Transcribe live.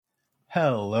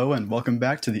Hello and welcome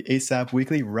back to the ASAP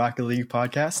Weekly Rocket League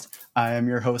podcast. I am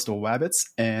your host, Wabbits,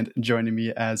 and joining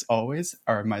me as always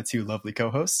are my two lovely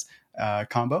co-hosts,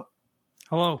 Combo.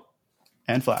 Hello.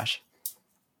 And Flash.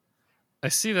 I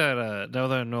see that now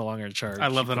they're no longer in charge. I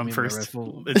love that I'm first. It's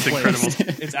place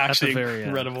incredible. It's actually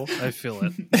incredible. End. I feel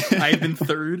it. I've been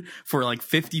third for like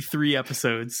 53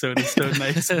 episodes, so it's so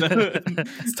nice.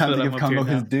 It's time to give Combo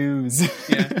his dues.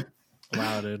 Yeah.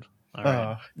 Wow, dude. All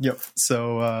right. Yep.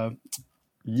 So,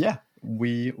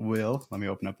 we will. Let me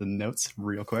open up the notes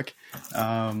real quick.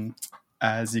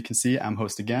 As you can see, I'm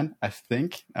host again. I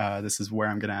think this is where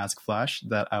I'm going to ask Flash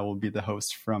that I will be the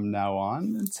host from now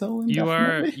on until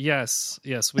indefinitely. You are.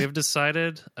 Yes. We have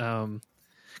decided.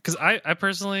 Because I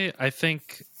personally, I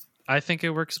think it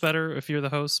works better if you're the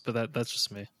host, but that's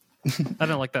just me. I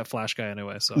don't like that Flash guy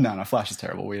anyway. So no, Flash is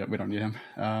terrible. We don't need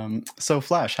him. So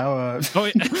Flash, how?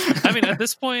 I mean, at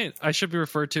this point, I should be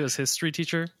referred to as history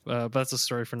teacher, but that's a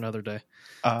story for another day.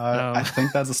 I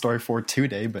think that's a story for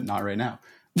today, but not right now.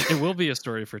 It will be a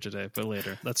story for today, but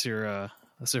later. That's your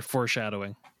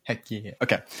foreshadowing. Heck yeah.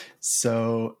 Okay.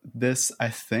 So this, I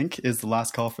think, is the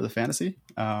last call for the fantasy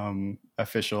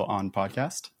official on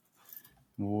podcast,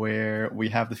 where we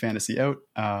have the fantasy out.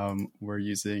 We're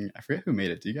using, I forget who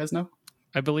made it. Do you guys know?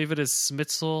 I believe it is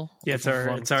Smitzel. Yeah, it's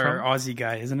our Aussie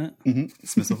guy, isn't it? Mm-hmm.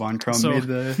 Smitzel Von Crum made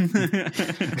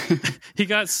the... He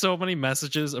got so many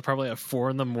messages probably at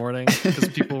 4 a.m. because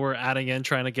people were adding in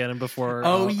trying to get him before.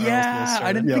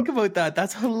 I didn't think about that.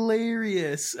 That's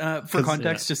hilarious. For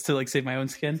context, just to like save my own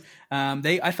skin,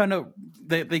 I found out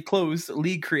they closed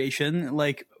league creation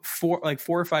like 4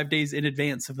 or 5 days in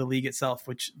advance of the league itself,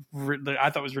 which I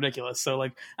thought was ridiculous. So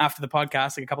like after the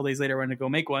podcast, like a couple days later, when I go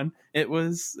make one, there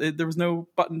was no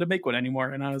button to make one anymore,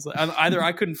 and I was like, either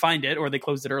I couldn't find it or they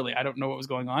closed it early. I don't know what was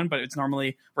going on, but it's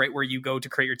normally right where you go to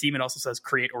create your team. It also says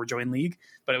create or join league,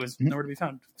 but it was nowhere to be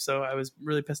found. So I was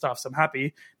really pissed off. So I'm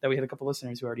happy that we had a couple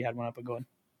listeners who already had one up and going.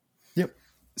 Yep.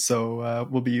 So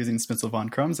we'll be using Smitzel Von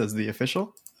Crumbs as the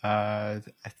official. I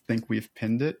think we've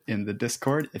pinned it in the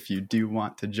Discord if you do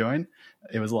want to join.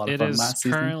 It was a lot of fun last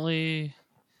season. Currently,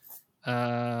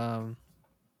 about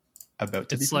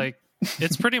to it's be like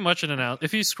it's pretty much an announce.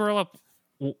 If you scroll up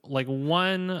like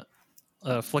one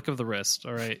flick of the wrist,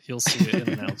 all right, you'll see it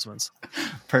in announcements.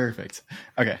 Perfect.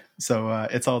 Okay, so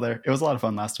it's all there. It was a lot of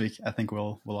fun last week. I think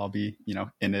we'll all be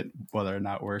in it, whether or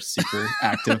not we're super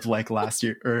active like last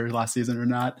year or last season or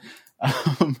not.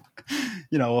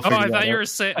 We'll figure I thought you were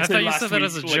saying. I thought you said that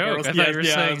as a joke. I thought you were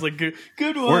saying. I was like,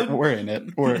 good one. We're in it.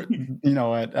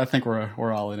 I think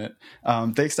we're all in it.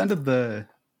 They extended the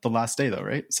last day though,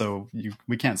 right? So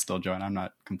we can still join. I'm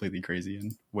not completely crazy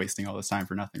and wasting all this time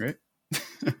for nothing, right?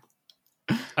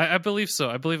 I believe so.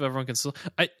 I believe everyone can still.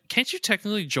 Can't you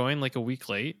technically join like a week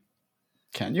late?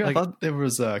 Can you? I thought there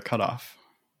was a cutoff.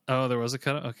 Oh, there was a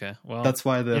cutoff. Okay, well, that's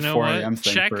why the 4 a.m.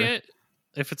 thing. Check it.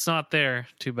 If it's not there,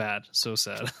 too bad. So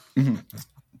sad. Mm-hmm.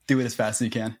 Do it as fast as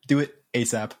you can. Do it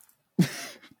ASAP.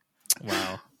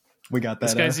 Wow. We got that.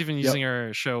 This guy's even using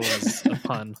our show as a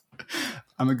pun.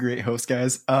 I'm a great host,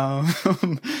 guys.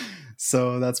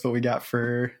 So that's what we got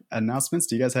for announcements.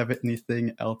 Do you guys have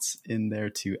anything else in there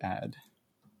to add?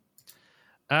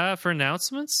 For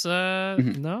announcements?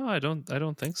 No, I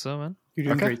don't think so, man. You're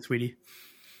doing great, sweetie.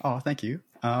 Oh, thank you.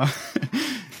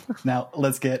 Now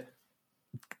let's get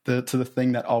to the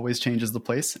thing that always changes the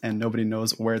place and nobody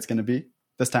knows where it's going to be.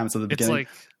 This time it's at the beginning.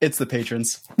 It's the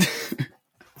patrons.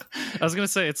 I was going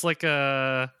to say it's like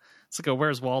a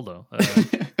Where's Waldo?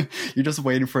 You're just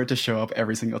waiting for it to show up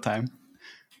every single time.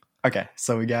 Okay,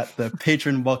 so we got the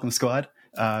patron welcome squad.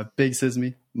 Big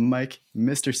Sismy, Mike,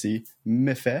 Mr. C,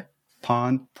 Miffet,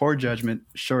 Pond, Poor Judgment,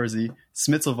 Shorzy,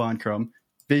 Smitzel Von Crum,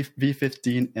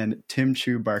 V15, and Tim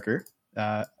Chu Barker.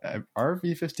 Are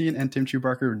V15 and Tim Chu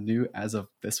Barker new as of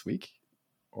this week?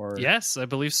 Or yes, I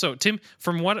believe so. Tim,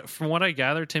 from what I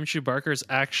gather, Tim Chu Barker is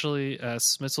actually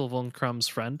Smitzel Von Crum's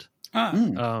friend. Well,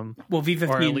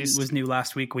 V15 was new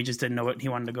last week. We just didn't know what he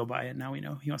wanted to go by, and now we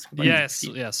know he wants to go by.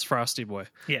 Yes, Frosty Boy.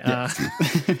 Yeah.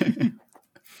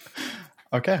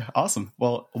 Okay, awesome.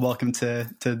 Well, welcome to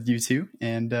you two,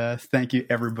 and thank you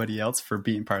everybody else for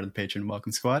being part of the Patron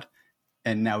Welcome Squad.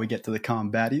 And now we get to the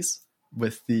combatties.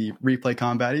 With the replay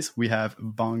combatties, we have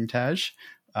Bong Taj,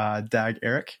 Dag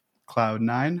Eric,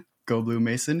 Cloud9, Go Blue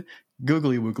Mason,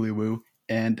 Googly Woogly Woo,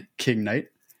 and King Knight.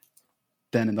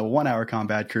 Then in the 1 hour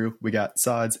combat crew, we got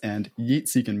Sods and Yeet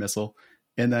Seekin Missile.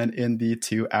 And then in the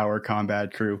 2 hour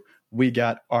combat crew, we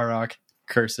got Arok,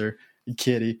 Cursor,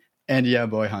 Kitty, and yeah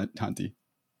boy Hunty.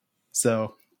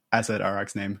 So I said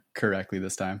Arok's name correctly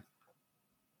this time.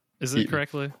 Is it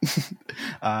correctly?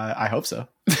 I hope so.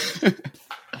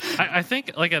 I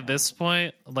think like at this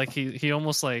point, like he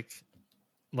almost like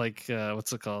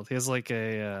what's it called? He has like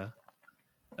a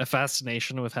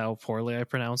fascination with how poorly I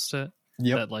pronounced it.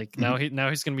 Yep. That like now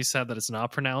he's gonna be sad that it's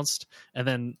not pronounced, and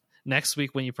then next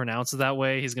week when you pronounce it that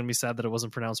way, he's gonna be sad that it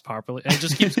wasn't pronounced properly, and it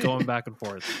just keeps going back and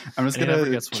forth. I'm just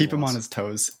gonna keep him on his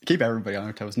toes, keep everybody on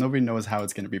their toes. Nobody knows how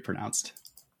it's gonna be pronounced.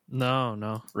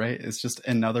 No, right? It's just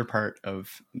another part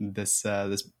of this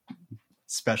this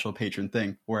special patron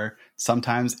thing where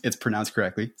sometimes it's pronounced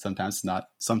correctly, sometimes it's not.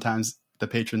 Sometimes the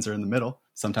patrons are in the middle,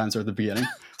 sometimes they're at the beginning,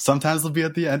 sometimes they'll be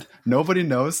at the end. Nobody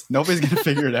knows. Nobody's gonna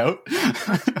figure it out.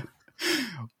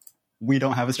 We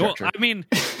don't have a structure. Well, I mean,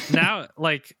 now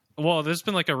like. Well, there's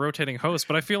been like a rotating host,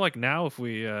 but I feel like now if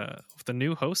we with the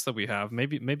new host that we have,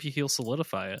 maybe he'll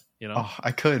solidify it. You know, oh,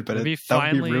 I could, but maybe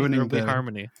that would be ruining the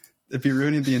harmony. It'd be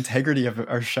ruining the integrity of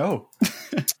our show.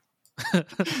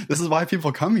 This is why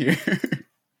people come here.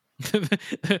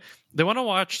 They want to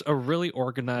watch a really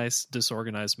organized,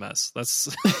 disorganized mess.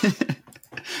 That's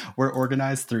we're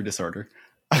organized through disorder.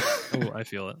 Oh, I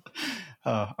feel it.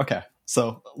 Okay,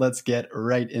 so let's get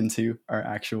right into our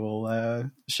actual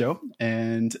show,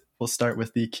 and we'll start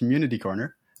with the community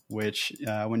corner, which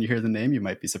when you hear the name, you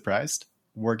might be surprised.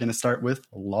 We're going to start with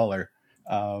Lawler,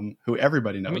 who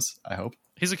everybody knows, I hope.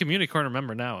 He's a community corner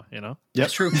member now, you know? Yep.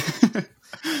 That's true.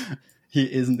 He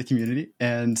is in the community,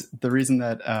 and the reason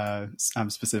that I'm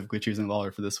specifically choosing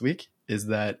Lawler for this week is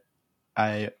that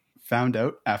I found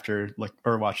out after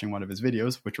watching one of his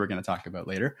videos, which we're going to talk about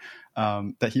later,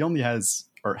 that he only has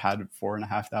or had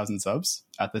 4,500 subs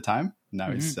at the time.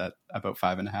 Now he's at about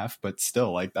 5.5, but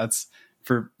still, like, that's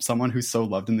for someone who's so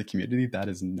loved in the community, that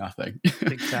is nothing.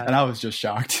 And I was just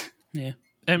shocked. Yeah.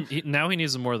 And now he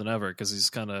needs it more than ever because he's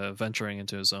kind of venturing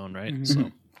into his own, right? Mm-hmm.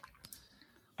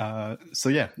 So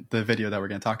yeah, the video that we're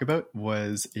going to talk about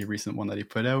was a recent one that he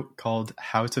put out called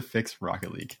How to Fix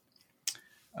Rocket League.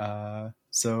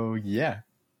 So yeah,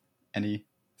 any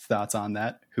thoughts on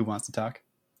that? Who wants to talk?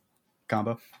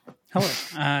 Combo. Hello.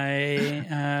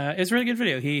 It's a really good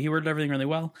video. He worded everything really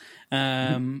well.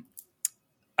 I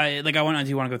do want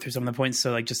to go through some of the points.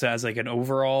 So like just as like an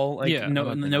overall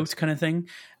notes kind of thing.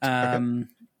 Okay.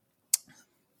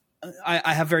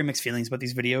 I have very mixed feelings about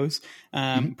these videos,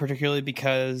 particularly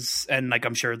because, and like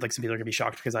I'm sure like some people are gonna be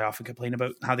shocked because I often complain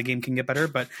about how the game can get better,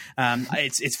 but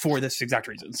it's for this exact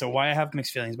reason. So why I have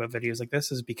mixed feelings about videos like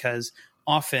this is because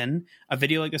often a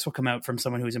video like this will come out from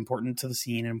someone who is important to the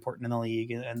scene and important in the league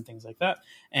and things like that,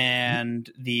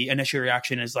 and the initial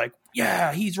reaction is like,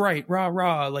 yeah, he's right, rah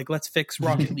rah, like let's fix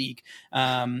Rocket League.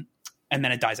 And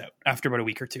then it dies out after about a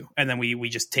week or two. And then we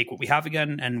just take what we have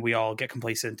again and we all get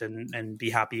complacent and be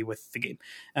happy with the game.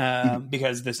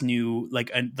 Because this new, like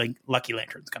Lucky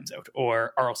Lanterns comes out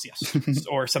or RLCS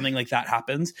or something like that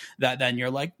happens, that then you're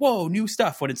like, whoa, new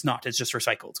stuff, when it's not. It's just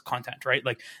recycled content, right?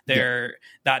 Like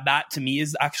that to me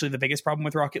is actually the biggest problem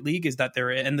with Rocket League is that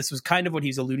and this was kind of what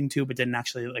he's alluding to, but didn't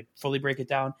actually like fully break it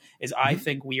down, is I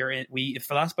think for the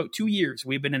last about 2 years,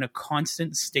 we've been in a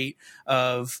constant state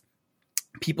of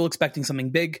people expecting something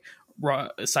big,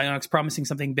 Psyonix promising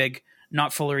something big,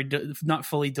 not fully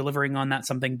delivering on that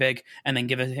something big, and then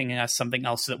giving us something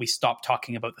else so that we stop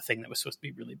talking about the thing that was supposed to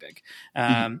be really big.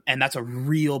 And that's a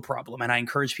real problem. And I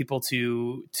encourage people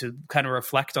to kind of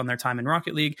reflect on their time in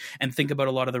Rocket League and think about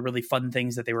a lot of the really fun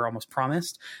things that they were almost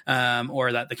promised,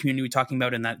 or that the community was talking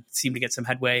about and that seemed to get some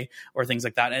headway or things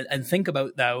like that. And think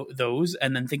about those,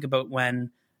 and then think about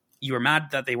when you were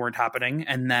mad that they weren't happening,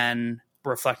 and then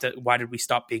reflect at why did we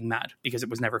stop being mad, because it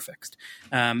was never fixed.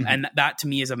 And that to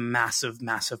me is a massive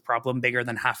problem, bigger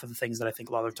than half of the things that I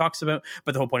think Lawler talks about.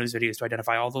 But the whole point of this video is to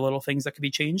identify all the little things that could be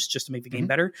changed just to make the game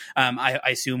better. I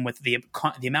assume with the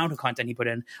amount of content he put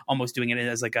in, almost doing it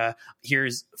as like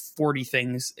here's 40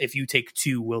 things, if you take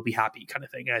 2 we'll be happy kind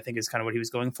of thing. And I think is kind of what he was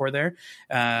going for there,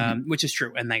 which is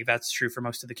true, and like that's true for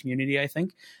most of the community, I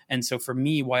think. And so for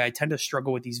me, why I tend to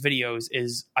struggle with these videos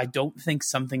is I don't think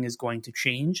something is going to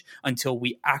change until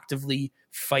we actively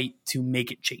fight to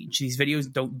make it change. These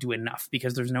videos don't do enough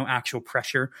because there's no actual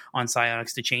pressure on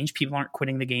Psyonix to change. People aren't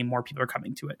quitting the game. More people are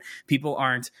coming to it. People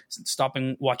aren't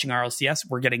stopping watching RLCS.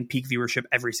 We're getting peak viewership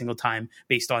every single time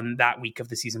based on that week of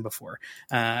the season before.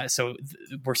 So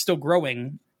we're still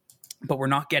growing, but we're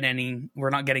not getting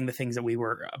the things that we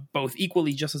were both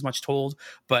equally just as much told,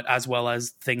 but as well as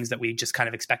things that we just kind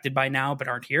of expected by now, but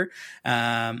aren't here.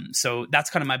 So that's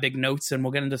kind of my big notes, and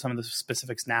we'll get into some of the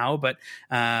specifics now. But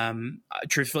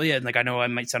truthfully, and like I know I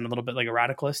might sound a little bit like a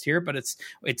radicalist here, but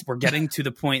we're getting to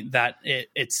the point that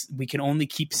we can only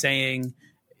keep saying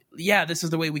yeah, this is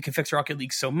the way we can fix Rocket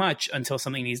League so much until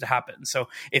something needs to happen. So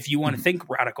if you want to think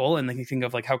radical and then think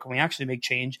of like, how can we actually make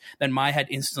change? Then my head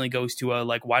instantly goes to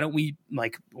like, why don't we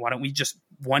just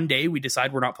one day we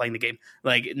decide we're not playing the game,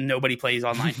 like nobody plays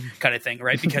online kind of thing,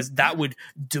 right? Because that would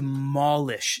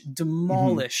demolish the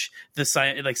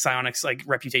Psyonix like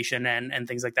reputation and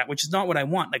things like that, which is not what I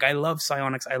want. Like I love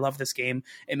Psyonix, I love this game,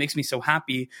 it makes me so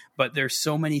happy, but there's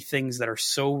so many things that are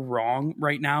so wrong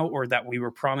right now, or that we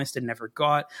were promised and never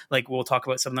got. Like we'll talk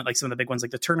about some of the big ones, like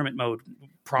the tournament mode,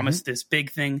 promised this big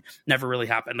thing, never really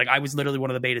happened. Like I was literally one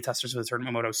of the beta testers for the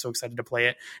tournament mode. I was so excited to play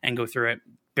it and go through it.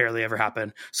 Barely ever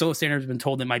happened. Solo standard has been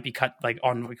told it might be cut like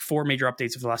on like 4 major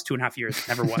updates of the last 2.5 years. It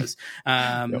never was.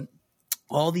 Yep.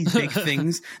 All these big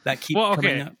things that keep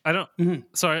coming up. I don't.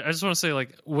 Sorry, I just want to say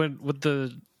like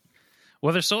whether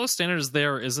solo standard is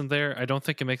there or isn't there, I don't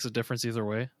think it makes a difference either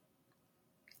way.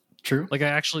 True. Like I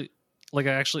actually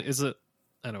is it.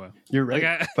 Anyway, you're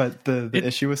right, but the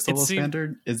issue with solo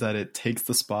standard is that it takes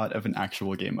the spot of an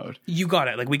actual game mode. You got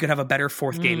it. Like we could have a better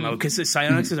 4th game mode, because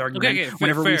Psyonix's argument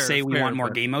whenever we say we want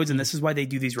more game modes, and this is why they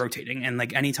do these rotating. And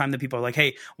like anytime that people are like,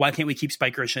 "Hey, why can't we keep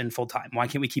Spikerish in full time? Why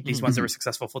can't we keep these ones that were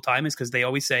successful full time?" Is because they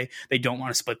always say they don't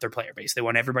want to split their player base. They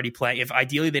want everybody play. If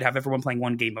ideally they'd have everyone playing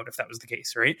one game mode if that was the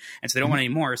case, right? And so they don't want any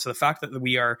more. So the fact that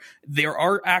there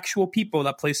are actual people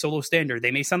that play solo standard. They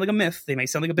may sound like a myth, they may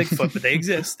sound like a Bigfoot, but they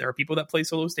exist. There are people that play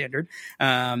solo standard.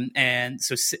 And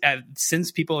so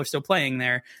since people are still playing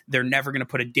there, they're never going to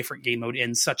put a different game mode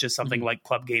in, such as something like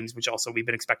club games, which also we've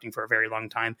been expecting for a very long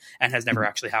time and has never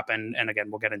actually happened. And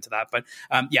again, we'll get into that. But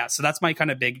yeah, so that's my kind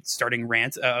of big starting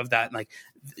rant of that. Like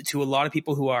to a lot of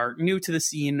people who are new to the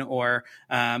scene or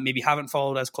maybe haven't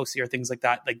followed as closely or things like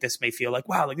that, like this may feel like,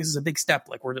 wow, like this is a big step.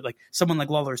 Like we're like someone like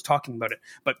Lawler is talking about it,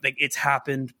 but like it's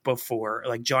happened before.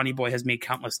 Like Johnny Boy has made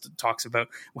countless talks about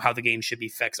how the game should be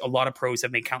fixed. A lot of pros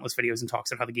have made countless videos and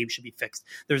talks on how the game should be fixed.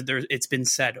 It's been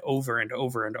said over and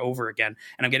over and over again,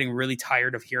 and I'm getting really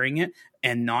tired of hearing it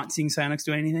and not seeing Psyonix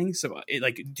do anything. So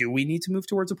do we need to move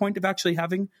towards a point of actually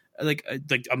having like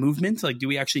a movement? Like, do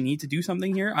we actually need to do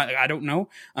something here? I don't know.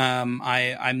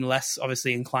 I'm less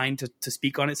obviously inclined to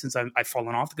speak on it since I've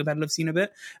fallen off the competitive scene a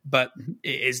bit, but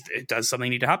does something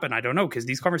need to happen? I don't know, because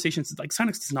these conversations, like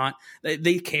Psyonix does not,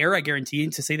 they care, I guarantee.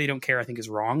 To say they don't care, I think is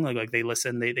wrong. Like they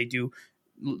listen, they do,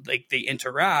 like they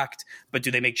interact, but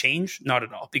do they make change? Not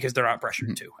at all, because they're not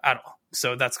pressured to at all.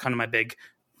 So that's kind of my big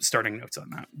starting notes on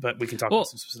that, but we can talk about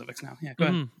some specifics now. Yeah, go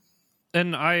ahead.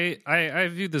 And I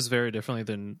view this very differently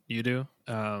than you do,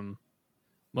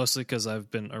 mostly because I've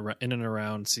been in and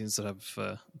around scenes that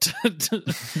have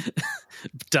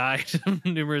died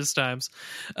numerous times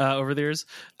over the years.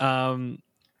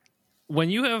 When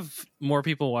you have more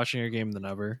people watching your game than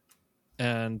ever,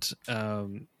 and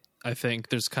I think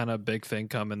there's kind of a big thing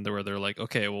coming where they're like,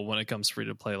 okay, well, when it comes free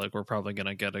to play, like we're probably going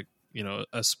to get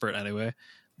a spurt anyway.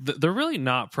 They're really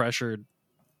not pressured.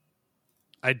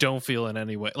 I don't feel in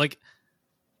any way like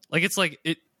it's like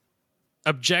it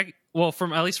well,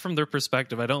 at least from their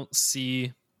perspective, I don't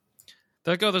see.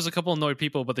 They're like, oh, there's a couple annoyed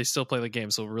people, but they still play the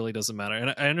game, so it really doesn't matter.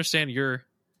 And I understand your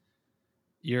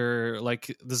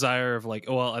like desire of like,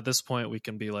 oh well, at this point we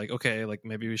can be like, okay, like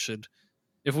maybe we should.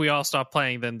 If we all stop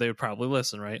playing, then they would probably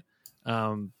listen, right?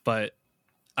 But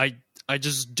I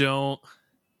just don't.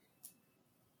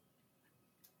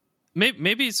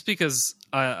 Maybe it's because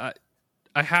I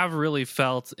have really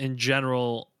felt in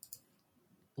general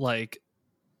like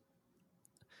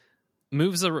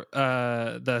moves that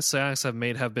Psyonix have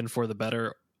made have been for the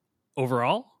better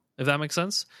overall, if that makes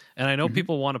sense. And I know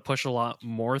people want to push a lot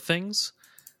more things,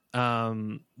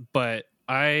 but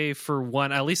I, for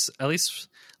one, at least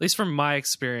from my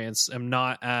experience, am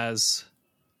not as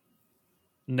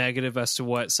negative as to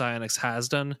what Psyonix has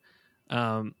done.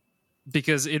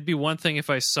 Because it'd be one thing if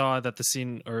I saw that the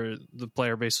scene or the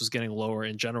player base was getting lower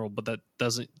in general, but that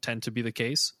doesn't tend to be the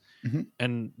case.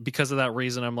 And because of that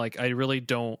reason, I'm like, I really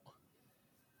don't.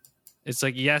 It's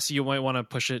like, yes, you might want to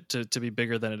push it to be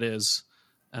bigger than it is.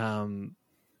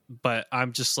 But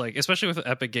I'm just like, especially with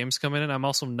Epic Games coming in, I'm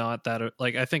also not that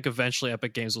like, I think eventually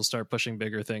Epic Games will start pushing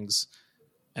bigger things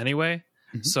anyway.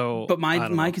 So, but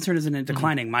my concern isn't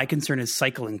declining. My concern is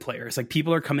cycling players. Like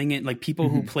people are coming in, like people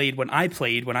who played when I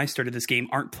started this game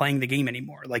aren't playing the game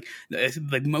anymore. Like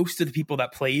most of the people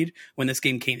that played when this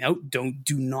game came out do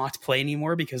not play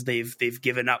anymore because they've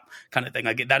given up, kind of thing.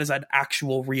 Like that is an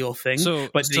actual real thing.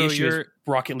 But the issue is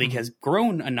Rocket League has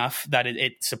grown enough that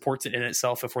it supports it in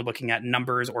itself if we're looking at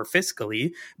numbers or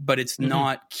fiscally, but it's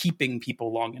not keeping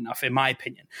people long enough, in my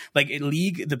opinion. Like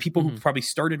League, the people who probably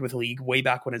started with League way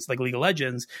back when it's like League of Legends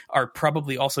are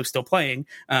probably also still playing.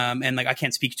 And like I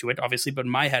can't speak to it obviously, but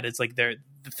in my head it's like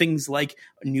the things like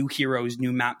new heroes,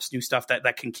 new maps, new stuff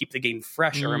that can keep the game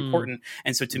fresh are important.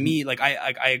 And so to me, like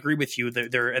I agree with you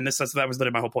there, and that was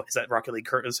literally my whole point, is that Rocket League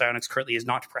Psyonix currently is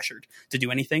not pressured to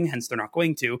do anything, hence they're not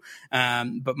going to.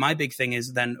 But my big thing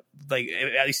is then, like,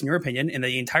 at least in your opinion, in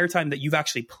the entire time that you've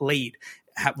actually played,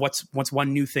 what's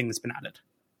one new thing that's been added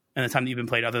in the time that you've been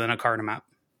played other than a car and a map?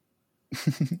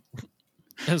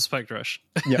 And Spiked Rush.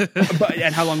 Yeah.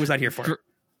 And how long was that here for?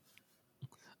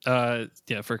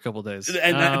 For a couple of days.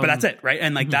 But that's it, right?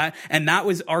 And like that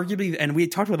was arguably, and we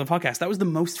had talked about the podcast, that was the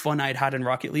most fun I'd had in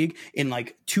Rocket League in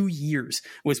like 2 years,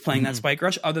 was playing that Spike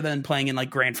Rush, other than playing in like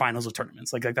grand finals of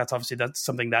tournaments. Like that's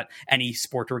something that any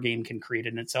sport or game can create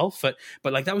in itself. But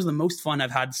like that was the most fun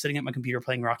I've had sitting at my computer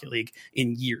playing Rocket League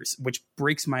in years, which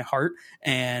breaks my heart.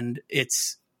 And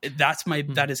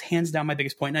that is hands down my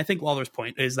biggest point. And I think Lawler's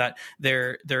point is that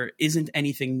there isn't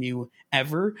anything new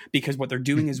ever, because what they're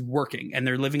doing is working, and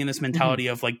they're living in this mentality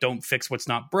of like, don't fix what's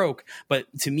not broke. But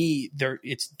to me,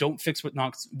 it's don't fix what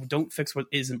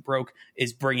isn't broke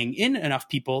is bringing in enough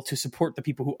people to support the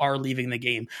people who are leaving the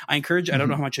game. I encourage, I don't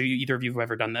know how much either of you have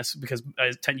ever done this, because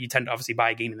you tend to obviously buy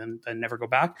a game and then never go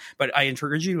back. But I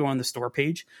encourage you to go on the store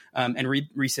page and read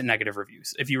recent negative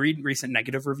reviews. If you read recent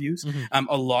negative reviews,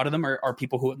 a lot of them are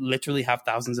people who literally have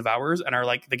thousands of hours and are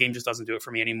like, the game just doesn't do it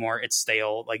for me anymore. It's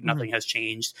stale. Like nothing has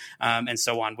changed. And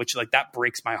so on, which like that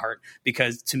breaks my heart,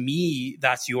 because to me,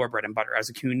 that's your bread and butter as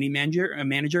a community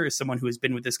manager, is someone who has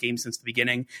been with this game since the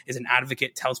beginning, is an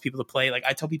advocate, tells people to play. Like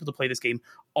I tell people to play this game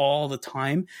all the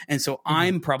time. And so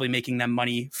I'm probably making them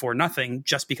money for nothing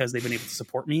just because they've been able to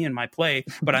support me in my play.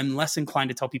 But I'm less inclined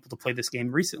to tell people to play this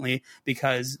game recently,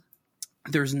 because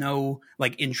there's no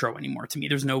like intro anymore to me.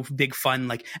 There's no big fun,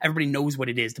 like everybody knows what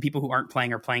it is. The people who aren't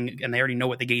playing are playing, and they already know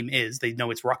what the game is. They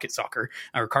know it's rocket soccer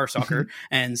or car soccer.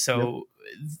 And so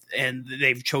and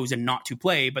they've chosen not to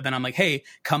play. But then I'm like, hey,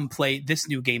 come play this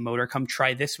new game mode, or come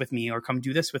try this with me, or come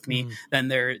do this with me. Then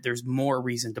there's more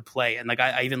reason to play. And like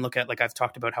I even look at, like I've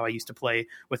talked about how I used to play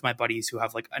with my buddies who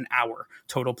have like an hour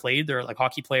total played. They're like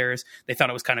hockey players. They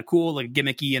thought it was kind of cool, like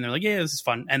gimmicky, and they're like, yeah, this is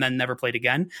fun, and then never played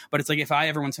again. But it's like, if I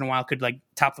every once in a while could like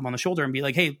tap them on the shoulder and be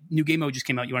like, hey, new game mode just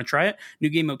came out, you want to try it? New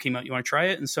game mode came out, you want to try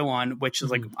it? And so on, which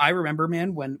is like, I remember,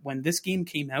 man, when this game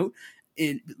came out,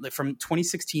 from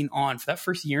 2016 on, for that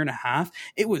first year and a half,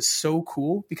 it was so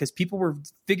cool, because people were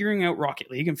figuring out Rocket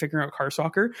League and figuring out car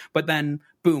soccer. But then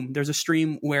boom, there's a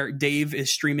stream where Dave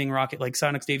is streaming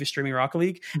Psyonix Dave is streaming Rocket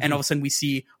League, and all of a sudden we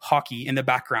see hockey in the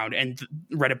background, and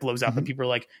Reddit blows up, and people are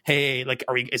like, hey, like,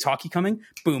 is hockey coming?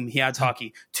 Boom, he adds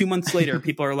hockey. 2 months later,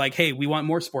 people are like, hey, we want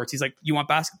more sports. He's like, you want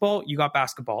basketball? You got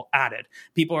basketball added.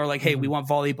 People are like, hey, we want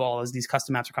volleyball, as these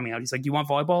custom apps are coming out. He's like, you want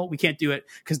volleyball? We can't do it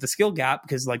because the skill gap,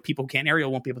 because like people who can't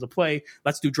aerial won't be able to play.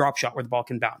 Let's do drop shot where the ball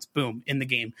can bounce. Boom, in the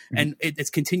game. And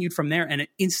it's continued from there, and it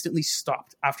instantly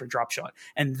stopped after drop shot.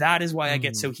 And that is why I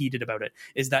get so heated about it,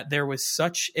 is that there was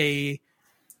such a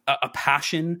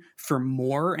passion for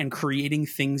more and creating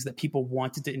things that people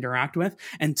wanted to interact with.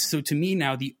 And so to me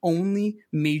now, the only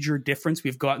major difference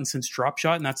we've gotten since drop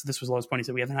shot, and this was Lowe's point,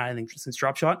 so we haven't had anything since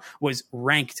drop shot, was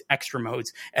ranked extra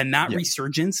modes. And that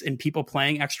resurgence in people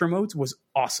playing extra modes was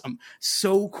awesome.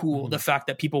 So cool. The fact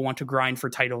that people want to grind for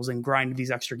titles and grind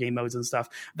these extra game modes and stuff,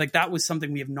 like that was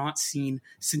something we have not seen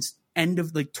since end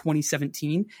of like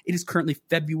 2017. It is currently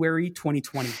February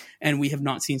 2020, and we have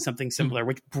not seen something similar,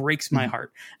 which breaks my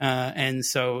heart. And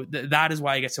so that is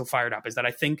why I get so fired up, is that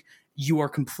I think you are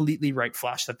completely right,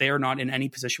 Flash, that they are not in any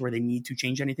position where they need to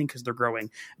change anything because they're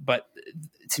growing. But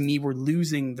to me, we're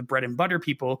losing the bread and butter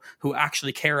people who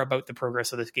actually care about the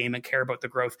progress of this game and care about the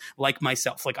growth, like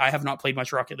myself. Like, I have not played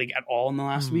much Rocket League at all in the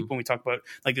last week. When we talk about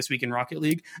like this week in Rocket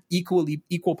League,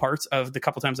 equal parts of the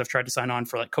couple times I've tried to sign on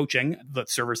for like coaching, the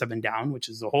servers have been down, which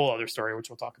is a whole other story, which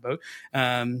we'll talk about.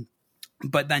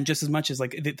 But then just as much as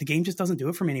like the game just doesn't do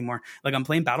it for me anymore. Like, I'm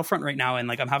playing Battlefront right now, and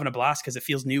like I'm having a blast because it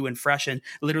feels new and fresh. And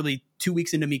literally 2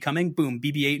 weeks into me coming, boom,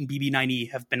 BB-8 and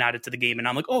BB-9E have been added to the game, and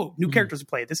I'm like, oh, new characters to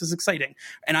play. This is exciting.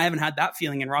 And I haven't had that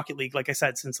feeling in Rocket League, like I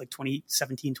said, since like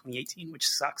 2017, 2018, which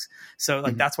sucks. So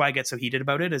like that's why I get so heated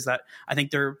about it, is that I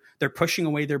think they're pushing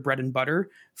away their bread and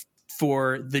butter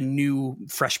for the new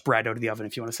fresh bread out of the oven,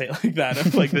 if you want to say it like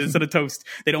that. Like, instead of toast,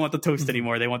 they don't want the toast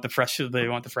anymore. They want the fresh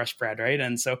bread, right?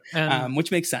 And so,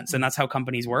 which makes sense, and that's how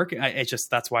companies work.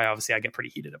 That's why obviously I get pretty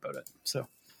heated about it. So,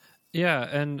 yeah,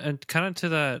 and kind of to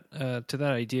that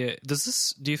idea,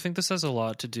 do you think this has a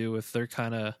lot to do with their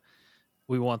kind of,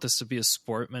 we want this to be a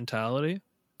sport mentality?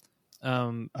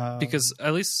 Because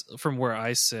at least from where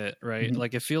I sit, right,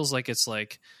 like it feels like it's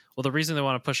like, well, the reason they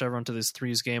want to push everyone to this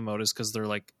threes game mode is because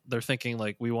they're thinking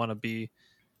like, we want to be,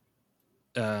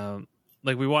 like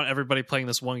we want everybody playing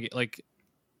this one game. Like,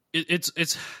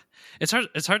 it's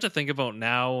hard to think about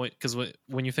now, because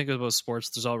when you think about sports,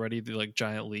 there's already the like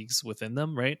giant leagues within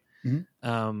them, right?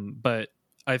 Mm-hmm. But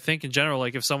I think in general,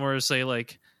 like if someone were to say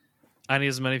like, I need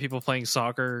as many people playing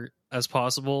soccer as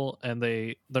possible, and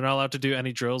they're not allowed to do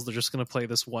any drills, they're just going to play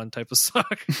this one type of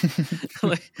soccer.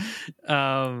 Like,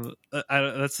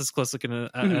 that's as close I can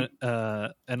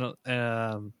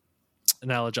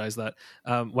analogize that.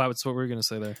 What were you going to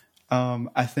say there?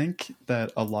 I think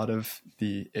that a lot of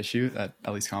the issue that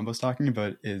at least Combo's talking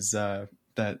about is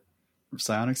that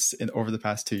Psyonix over the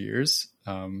past 2 years,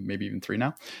 maybe even 3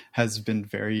 now, has been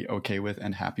very okay with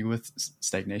and happy with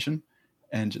stagnation,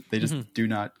 and they just do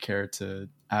not care to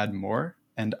add more.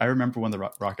 And I remember when the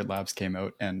Rocket Labs came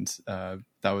out, and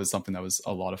that was something that was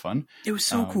a lot of fun. It was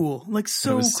so cool, like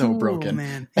so it was cool, so broken,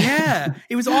 man. Yeah,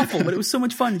 it was awful, but it was so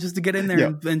much fun just to get in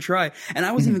there and try. And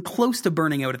I wasn't even close to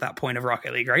burning out at that point of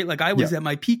Rocket League, right? Like I was at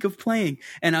my peak of playing,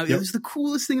 and it was the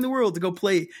coolest thing in the world to go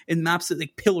play in maps that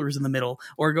like pillars in the middle,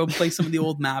 or go play some of the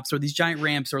old maps, or these giant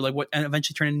ramps, or like what and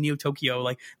eventually turn into Neo Tokyo.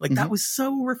 Like that was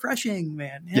so refreshing,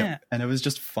 man. Yeah, and it was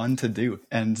just fun to do,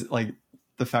 and like.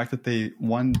 The fact that they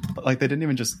didn't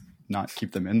even just not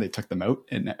keep them in, they took them out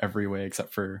in every way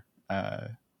except for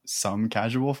some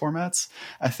casual formats,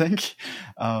 I think.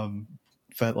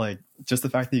 But like just the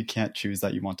fact that you can't choose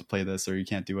that you want to play this, or you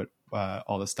can't do it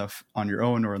all this stuff on your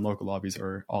own or in local lobbies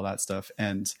or all that stuff,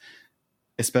 and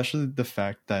especially the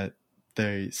fact that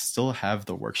they still have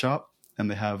the workshop. And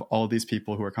they have all these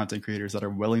people who are content creators that are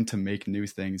willing to make new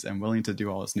things and willing to do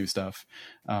all this new stuff,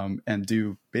 and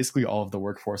do basically all of the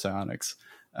work for Psyonix,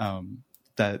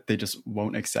 that they just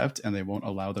won't accept, and they won't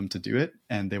allow them to do it,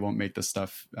 and they won't make this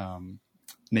stuff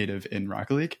native in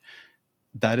Rocket League.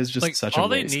 That is just like such a waste.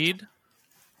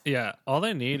 All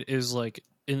they need is like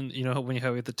when you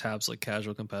have the tabs like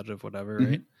casual, competitive, whatever,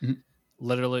 right? Mm-hmm.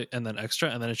 Literally, and then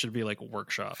extra, and then it should be like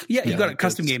workshop. Yeah, you got it.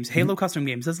 Custom games, Halo custom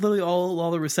games. That's literally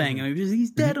all they were saying. I mean, he's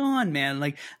dead on, man.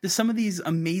 Like there's some of these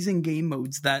amazing game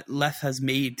modes that Leth has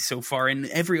made so far, and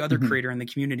every other creator in the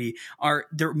community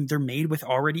they're made with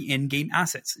already in-game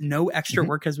assets. No extra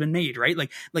work has been made, right?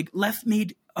 Like Leth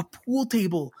made a pool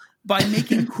table by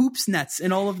making hoops nets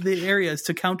in all of the areas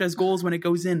to count as goals when it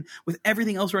goes in, with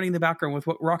everything else running in the background with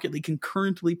what Rocket League can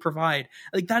currently provide.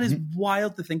 Like that is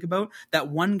wild to think about, that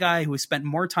one guy who has spent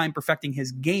more time perfecting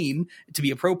his game to be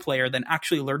a pro player than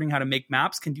actually learning how to make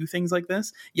maps can do things like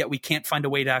this, yet we can't find a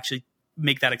way to actually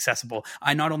make that accessible.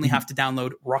 I not only have to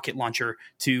download Rocket Launcher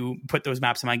to put those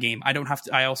maps in my game, I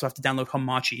also have to download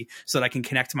Hamachi so that I can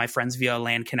connect to my friends via a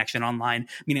LAN connection online,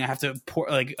 meaning I have to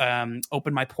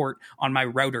open my port on my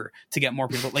router to get more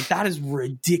people. Like that is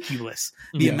ridiculous,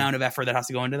 the amount of effort that has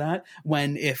to go into that.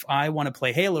 When if I want to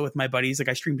play Halo with my buddies, like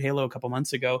I streamed Halo a couple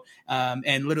months ago,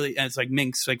 and literally, and it's like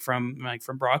Minx, from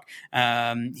Brock,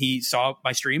 he saw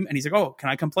my stream and he's like, oh, can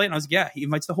I come play? And I was like, yeah. He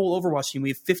invites the whole Overwatch team. We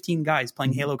have 15 guys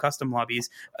playing Halo custom lobbies,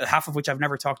 half of which I've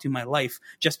never talked to in my life,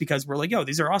 just because we're like, yo,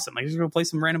 these are awesome. Like, just go play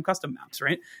some random custom maps,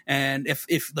 right? And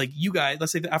if like you guys,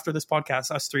 let's say that after this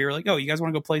podcast, us three are like, oh, you guys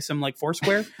want to go play some like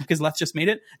Foursquare because Leth just made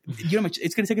it. You know,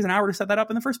 it's going to take us an hour to set that up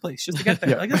in the first place just to get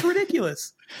there. Like that's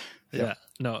ridiculous. Yeah,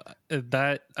 no,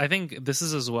 that I think this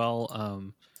is as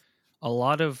well. A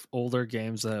lot of older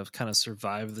games that have kind of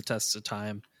survived the tests of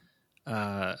time,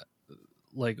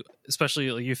 like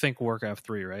especially like you think Warcraft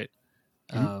 3, right?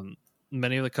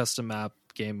 Many of the custom map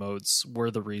game modes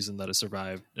were the reason that it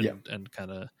survived, and kind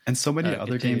of, and so many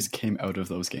other games came out of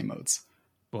those game modes.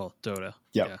 Well, Dota,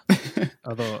 yeah.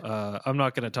 Although I'm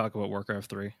not going to talk about Warcraft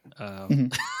 3.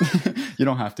 You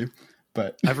don't have to,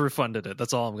 but I've refunded it.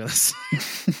 That's all I'm going to say.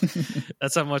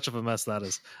 That's how much of a mess that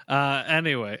is.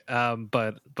 Anyway,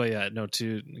 but yeah, no.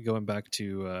 To going back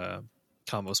to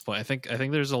Combo's point, I think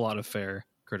there's a lot of fair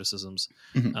criticisms,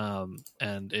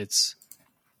 and it's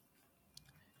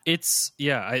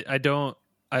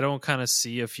I don't kind of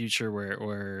see a future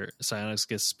where Psyonix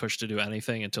gets pushed to do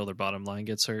anything until their bottom line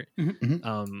gets hurt.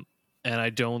 And I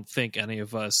don't think any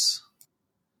of us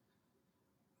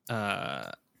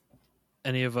are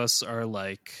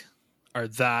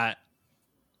that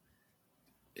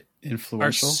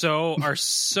influential, are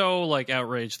so like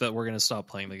outraged that we're going to stop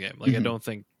playing the game. Like I don't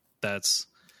think that's.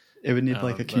 It would need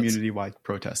like a community-wide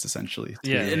protest, essentially.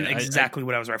 And exactly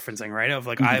what I was referencing, right? Of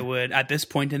like, I would at this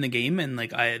point in the game, and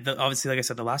like obviously, like I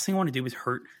said, the last thing I want to do is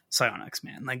hurt Psyonix,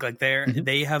 man. Like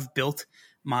they have built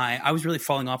I was really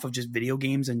falling off of just video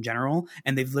games in general,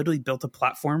 and they've literally built a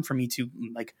platform for me to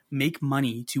like make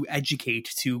money, to educate,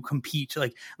 to compete.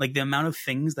 Like the amount of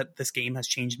things that this game has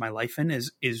changed my life in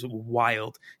is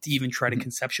wild to even try to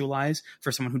conceptualize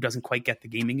for someone who doesn't quite get the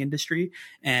gaming industry.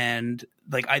 And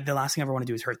like the last thing I ever want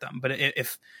to do is hurt them. But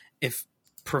if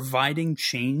providing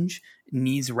change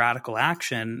needs radical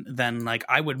action, then like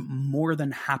I would more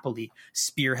than happily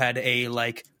spearhead a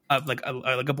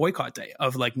boycott day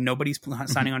of like nobody's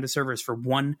signing onto servers for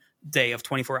one day of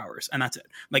 24 hours and that's it.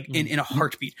 Like in a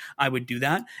heartbeat, I would do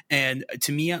that. And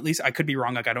to me, at least, I could be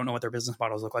wrong. Like I don't know what their business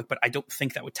models look like, but I don't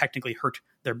think that would technically hurt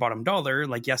their bottom dollar.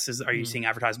 Like, yes, are you seeing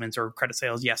advertisements or credit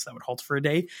sales? Yes, that would halt for a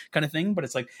day kind of thing. But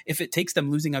it's like, if it takes them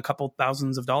losing a couple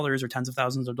thousands of dollars or tens of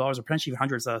thousands of dollars or potentially even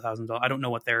hundreds of thousands of dollars, I don't know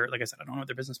what like I said, I don't know what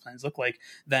their business plans look like.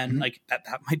 Then like that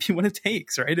might be what it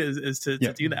takes, right? Is to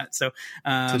do that. So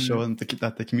to show them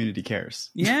that the community cares.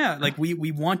 Yeah. Like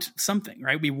we want something,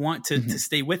 right? We want to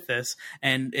stay with this,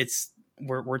 and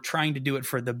we're trying to do it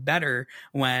for the better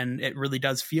when it really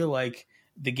does feel like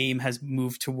the game has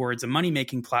moved towards a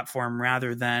money-making platform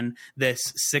rather than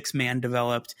this 6-man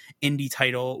developed indie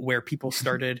title where people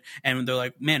started and they're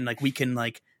like, man, like we can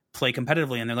like play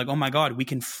competitively, and they're like, oh my god, we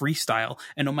can freestyle,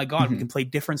 and oh my god, we can play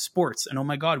different sports, and oh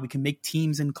my god, we can make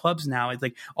teams and clubs now. It's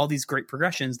like all these great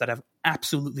progressions that have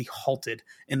absolutely halted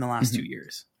in the last 2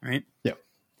 years, right? Yep.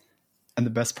 And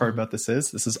the best part about this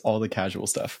is all the casual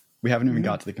stuff. We haven't even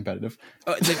got to the competitive.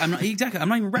 I'm not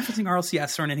even referencing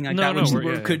RLCS or anything like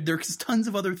that. There's tons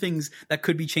of other things that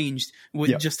could be changed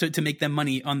just to make them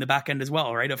money on the back end as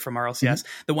well, right? From RLCS.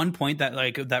 The one point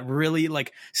that really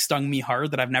like stung me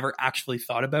hard that I've never actually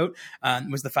thought about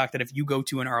was the fact that if you go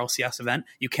to an RLCS event,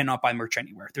 you cannot buy merch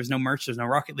anywhere. There's no merch. There's no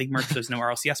Rocket League merch. There's no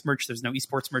RLCS merch. There's no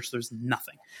esports merch. There's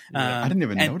nothing. I didn't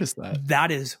even notice that. That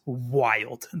is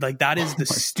wild. Like that is the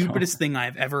stupidest thing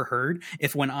I've ever heard.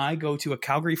 If when I go to a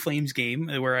Calgary Flames game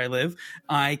where I live,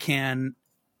 I can,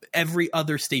 every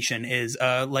other station is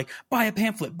like buy a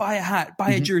pamphlet, buy a hat,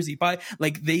 buy a jersey,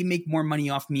 like they make more money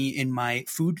off me in my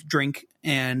food, drink,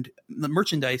 and the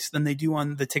merchandise than they do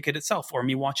on the ticket itself or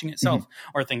me watching itself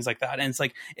or things like that. And it's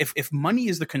like, if money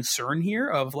is the concern here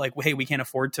of like, hey, we can't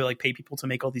afford to like pay people to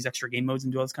make all these extra game modes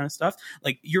and do all this kind of stuff,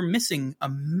 like you're missing a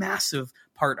massive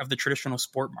part of the traditional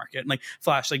sport market. Like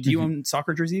Flash, like do you own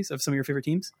soccer jerseys of some of your favorite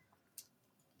teams?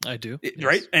 I do.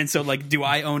 Right. And so like, do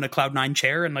I own a Cloud9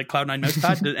 chair and like Cloud9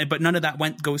 mousepad? But none of that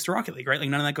goes to Rocket League, right? Like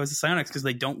none of that goes to Psyonix because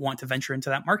they don't want to venture into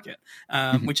that market,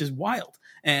 which is wild.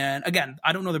 And again,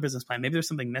 I don't know their business plan. Maybe there's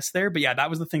something missed there, but yeah,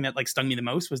 that was the thing that like stung me the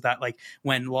most was that like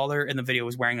when Lawler in the video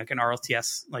was wearing like an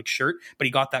RLTS like shirt, but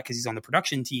he got that because he's on the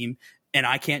production team. And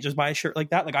I can't just buy a shirt like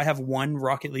that. Like I have one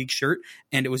Rocket League shirt,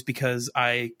 and it was because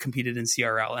I competed in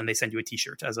CRL, and they send you a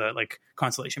T-shirt as a like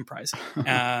consolation prize.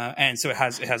 And so it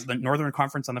has the Northern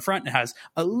Conference on the front. It has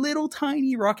a little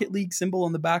tiny Rocket League symbol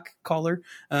on the back collar,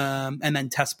 and then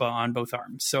TESPA on both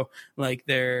arms. So like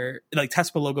their like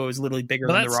TESPA logo is literally bigger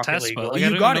than the Rocket TESPA. League. Like,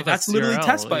 you got it. That's literally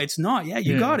TESPA. It's not. Yeah,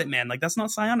 you got it, man. Like that's not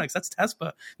Psyonix. That's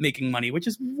TESPA making money, which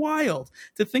is wild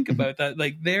to think about. That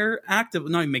like they're active,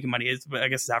 not even making money. But I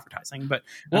guess it's advertising. But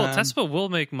TESPA will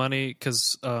make money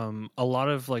because a lot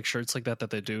of like shirts like that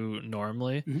they do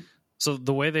normally. So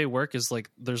the way they work is like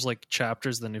there's like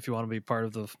chapters. Then if you want to be part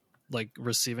of the like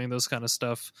receiving those kind of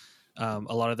stuff, a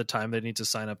lot of the time they need to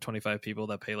sign up 25 people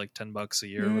that pay like $10 a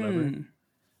year or whatever.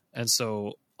 And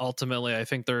so ultimately, I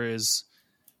think there is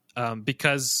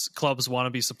because clubs want to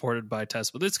be supported by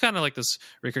TESPA. It's kind of like this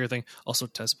recurring thing. Also,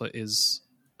 TESPA is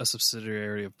a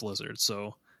subsidiary of Blizzard,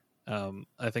 so.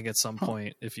 I think at some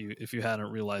point, if you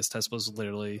hadn't realized, TESPA is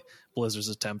literally Blizzard's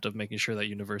attempt of making sure that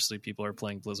university people are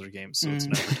playing Blizzard games, so it's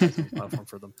an advertising platform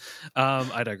for them.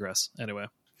 I digress. Anyway,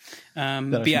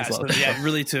 but yeah, so yeah,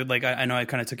 really to like, I know I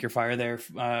kind of took your fire there,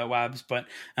 Wabs, but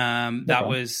that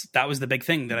was the big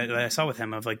thing that I saw with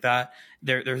him of like that.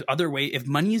 There's other way. If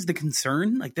money is the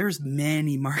concern, like there's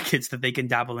many markets that they can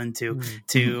dabble into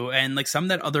and like some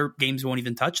that other games won't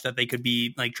even touch that they could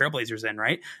be like trailblazers in,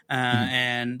 right?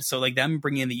 And so like them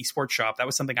bringing in the esports shop, that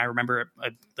was something I remember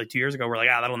like 2 years ago. We're like,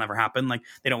 that'll never happen. Like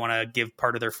they don't want to give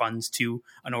part of their funds to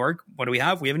an org. What do we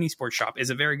have? We have an esports shop.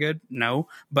 Is it very good? No,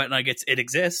 but like it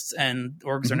exists, and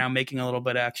orgs are now making a little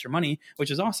bit of extra money, which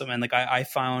is awesome. And like I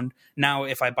found now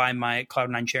if I buy my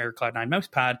Cloud9 chair, Cloud9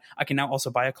 mousepad, I can now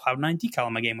also buy a Cloud9 decal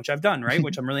on my game, which I've done, right?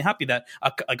 Which I'm really happy that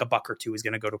like a buck or two is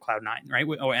going to go to Cloud9, right?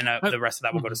 And the rest of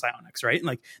that will go to Psyonix, right? And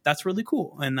like that's really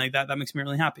cool, and like that makes me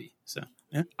really happy. So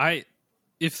yeah,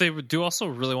 if they do also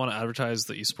really want to advertise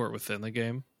the esport within the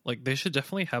game, like they should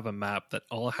definitely have a map that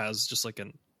all has just like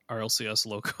an RLCS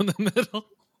logo in the middle.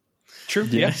 True.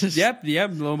 Yeah.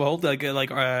 Lo and behold, like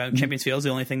Champions Field is the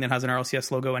only thing that has an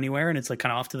RLCS logo anywhere, and it's like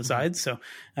kind of off to the side. So,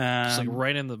 just like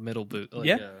right in the middle boot.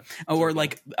 Like, or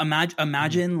like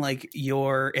imagine like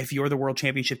if you're the World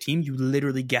Championship team, you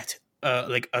literally get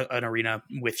like an arena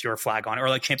with your flag on it, or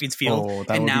like Champions Field,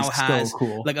 and now has so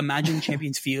cool. Like imagine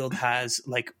Champions Field has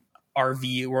like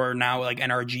RV or now like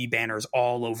NRG banners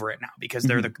all over it now because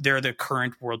they're the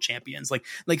current world champions, like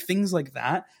things like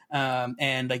that.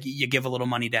 And like you give a little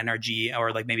money to NRG,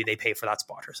 or like maybe they pay for that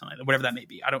spot or something, whatever that may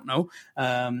be. I don't know.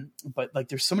 But like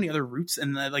there's so many other routes,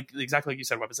 and like exactly like you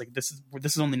said, Webb, it's like this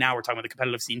is only now we're talking about the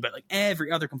competitive scene, but like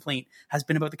every other complaint has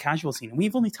been about the casual scene, and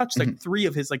we've only touched like 3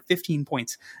 of his like 15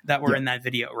 points that were in that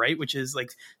video, right? Which is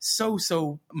like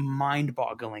so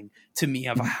mind-boggling to me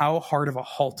of how hard of a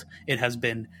halt it has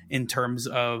been in terms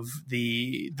of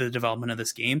the development of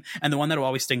this game. And the one that will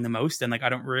always sting the most, and like I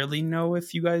don't really know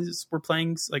if you guys were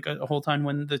playing like a whole time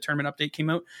when the tournament update came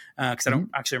out, because I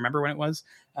don't actually remember when it was.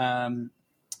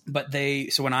 But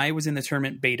so when I was in the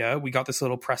tournament beta, we got this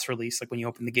little press release, like when you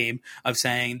open the game, of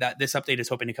saying that this update is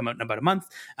hoping to come out in about a month.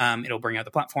 It'll bring out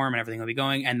the platform and everything will be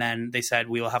going. And then they said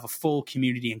we will have a full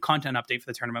community and content update for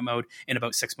the tournament mode in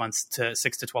about 6 to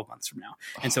 12 months from now.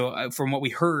 And so from what we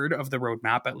heard of the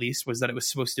roadmap, at least, was that it was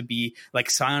supposed to be like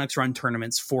Psyonix run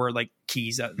tournaments for like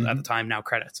keys at the time, now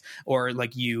credits, or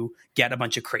like you get a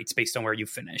bunch of crates based on where you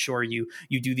finish, or you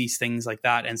do these things like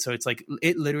that. And so it's like,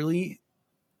 it literally,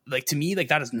 like to me, like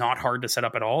that is not hard to set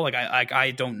up at all. Like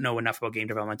I don't know enough about game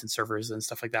development and servers and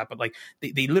stuff like that, but like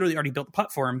they literally already built the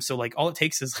platform. So like all it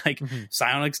takes is like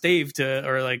Psyonix Dave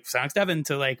or like Psyonix Devin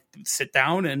to like sit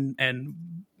down and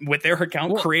with their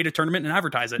account, create a tournament and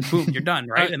advertise it. Boom, you're done,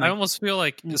 right? I almost feel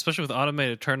like, especially with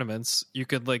automated tournaments, you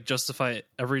could like justify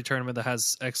every tournament that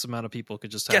has X amount of people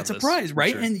could just have a prize,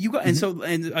 right? Sure. And you got, and so,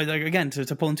 and like again,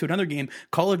 to pull into another game,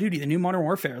 Call of Duty, the new Modern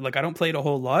Warfare. Like I don't play it a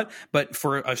whole lot, but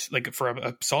for a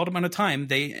solid amount of time,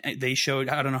 they showed.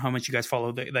 I don't know how much you guys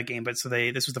follow that game, but so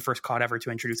this was the first COD ever to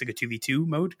introduce like a 2v2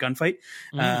 mode, gunfight,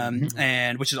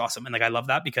 and which is awesome. And like I love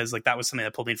that because like that was something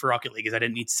that pulled me in for Rocket League, is I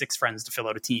didn't need 6 friends to fill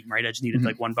out a team, right? I just needed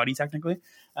like one buddy technically.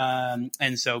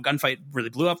 And so gunfight really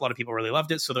blew up. A lot of people really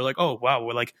loved it. So they're like, oh wow,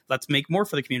 we're like, let's make more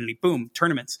for the community. Boom,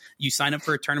 tournaments. You sign up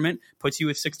for a tournament, puts you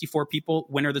with 64 people.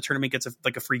 Winner of the tournament gets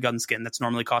a free gun skin that's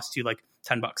normally costs you like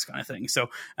 $10 kind of thing. So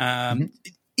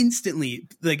instantly,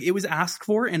 like it was asked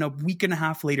for, and a week and a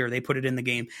half later they put it in the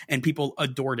game and people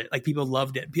adored it. Like people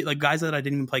loved it. Like guys that I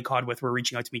didn't even play COD with were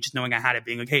reaching out to me just knowing I had it,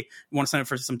 being like, hey, you want to sign up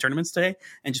for some tournaments today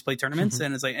and just play tournaments?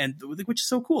 And it's like, and which is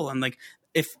so cool. And like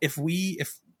if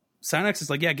Psyonix is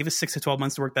like, yeah, give us 6 to 12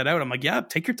 months to work that out. I'm like, yeah,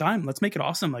 take your time. Let's make it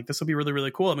awesome. Like this will be really, really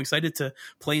cool. I'm excited to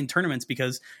play in tournaments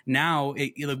because now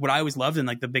like what I always loved, and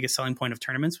like the biggest selling point of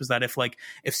tournaments was that if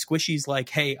Squishy's like,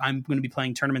 hey, I'm going to be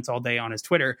playing tournaments all day on his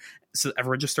Twitter, so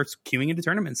everyone just starts queuing into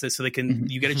tournaments so they can,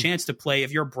 you get a chance to play.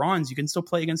 If you're a bronze, you can still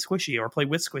play against Squishy or play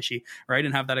with Squishy, right?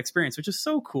 And have that experience, which is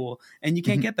so cool. And you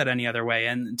can't get that any other way.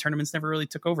 And tournaments never really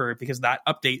took over because that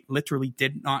update literally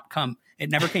did not come. It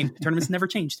never came. Tournaments never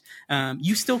changed.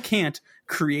 You still can't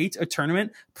create a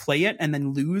tournament, play it, and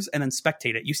then lose and then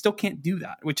spectate it. You still can't do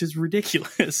that, which is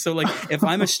ridiculous. So like if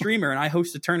I'm a streamer and I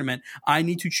host a tournament, I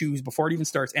need to choose before it even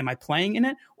starts, am I playing in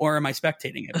it or am I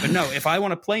spectating it? But no, if I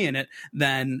want to play in it,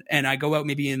 then, and I go out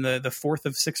maybe in the 4th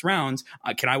of 6 rounds,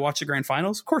 can I watch the grand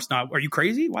finals? Of course not. Are you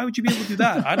crazy? Why would you be able to do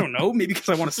that? I don't know. Maybe because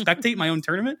I want to spectate my own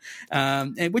tournament,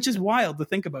 and which is wild to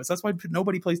think about. So that's why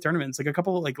nobody plays tournaments. Like a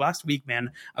couple, like last week,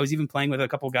 man, I was even playing with a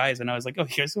couple guys and I was like, oh,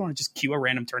 you guys want to just queue a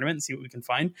random tournament and see what we can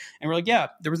find? And we're like, yeah,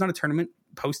 there was not a tournament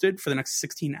posted for the next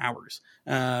 16 hours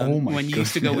when you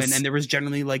used to go in, and there was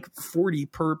generally like 40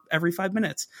 per every 5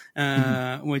 minutes,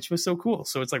 which was so cool.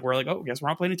 So it's like we're like, oh, guess we're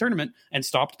not playing a tournament, and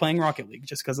stopped playing Rocket League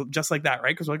just like that,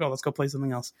 right? Because we're like, oh, let's go play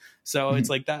something else. So it's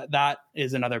like that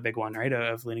is another big one, right,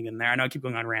 of leaning in there. I know I keep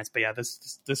going on rants, but yeah,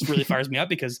 this really fires me up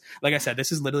because like I said, this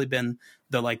has literally been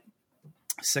the like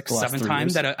 6-7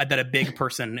 times that a big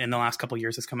person in the last couple of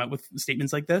years has come out with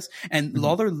statements like this. And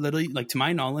Lawler literally, like to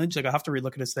my knowledge, like I have to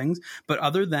relook at his things, but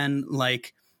other than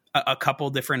like a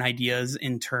couple different ideas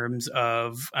in terms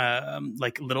of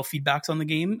like little feedbacks on the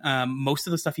game, most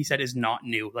of the stuff he said is not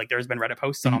new. Like there's been Reddit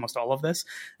posts on almost all of this,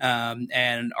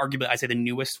 and arguably I'd say the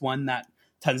newest one that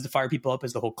tends to fire people up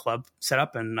is the whole club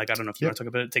setup. And like I don't know if you want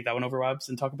to take that one over, Wobbs,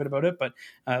 and talk a bit about it, but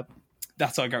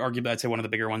that's like arguably I'd say one of the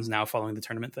bigger ones now following the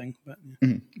tournament thing. But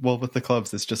yeah. Well, with the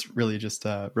clubs, it's just really just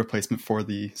a replacement for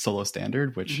the solo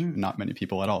standard, which not many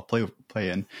people at all play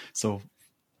in, so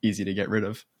easy to get rid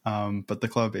of. But the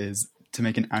club is to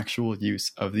make an actual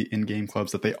use of the in-game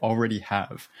clubs that they already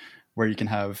have, where you can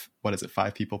have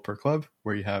 5 people per club,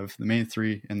 where you have the main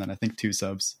 3 and then I think 2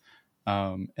 subs.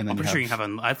 And then I'm pretty sure you have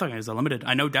I thought it was unlimited.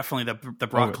 I know definitely the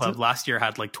Brock Club last year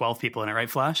had like 12 people in it, right,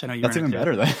 Flash? I know you. That's even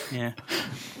better then. Yeah.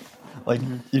 Like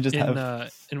you just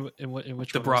have in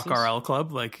which the Brock RL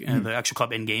club, like the actual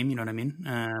club in game. You know what I mean?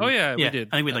 We did.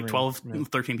 I think we had like 12,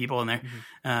 13 people in there.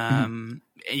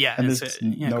 Yeah, and there's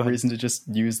no reason to just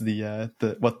use the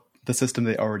system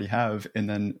they already have and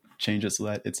then change it so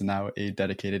that it's now a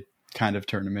dedicated kind of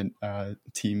tournament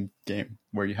team game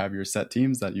where you have your set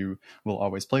teams that you will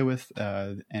always play with,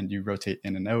 and you rotate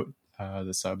in and out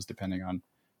the subs depending on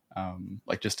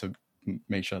like just to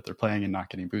make sure that they're playing and not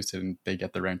getting boosted and they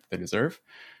get the rank that they deserve,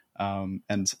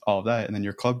 and all of that. And then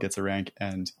your club gets a rank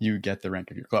and you get the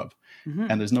rank of your club.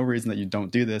 And there's no reason that you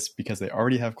don't do this because they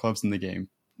already have clubs in the game.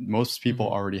 Most people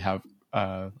already have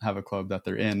a club that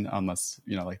they're in, unless,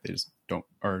 you know, like they just don't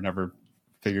or never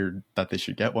figured that they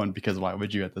should get one, because why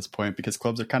would you at this point? Because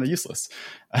clubs are kind of useless.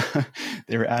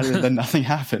 They were added and then nothing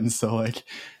happened. So like,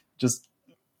 just,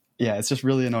 yeah, it's just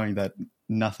really annoying that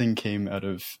nothing came out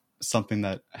of something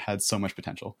that had so much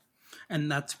potential.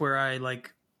 And that's where I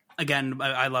like, again,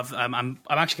 I love, I'm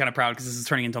actually kind of proud because this is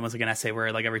turning into almost like an essay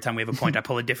where like every time we have a point, I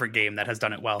pull a different game that has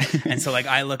done it well. And so like,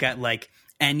 I look at like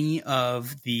any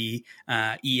of the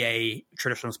EA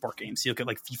traditional sport games. So you look at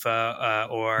like FIFA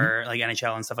or like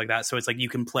NHL and stuff like that. So it's like you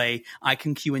can play, I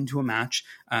can queue into a match,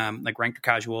 like ranked or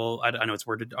casual. I know it's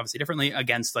worded obviously differently,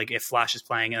 against like if Flash is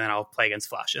playing, and then I'll play against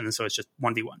Flash. And then so it's just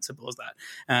 1v1, simple as that.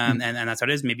 And that's how it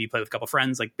is. Maybe you play with a couple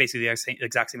friends, like basically the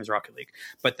exact same as Rocket League.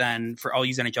 But then I'll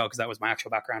use NHL because that was my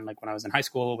actual background. Like when I was in high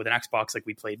school with an Xbox, like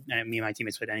we played, me and my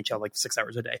teammates played NHL like 6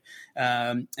 hours a day.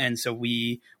 And so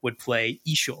we would play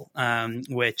Ishul,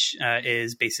 which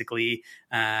is basically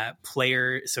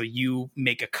player. So you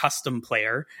make a custom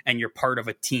player and you're part of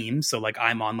a team. So like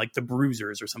I'm on like the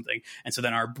Bruisers or something. And so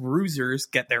then our Bruisers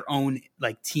get their own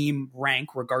like team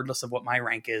rank, regardless of what my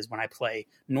rank is when I play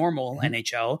normal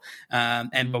NHL.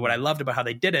 But what I loved about how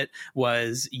they did it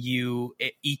was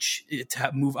each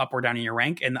to move up or down in your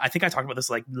rank. And I think I talked about this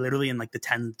like literally in like the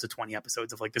 10 to 20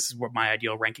 episodes of like, this is what my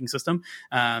ideal ranking system.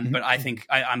 But I think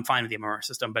I'm fine with the MMR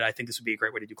system, but I think this would be a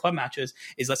great way to do club matches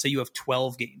is, let's say you have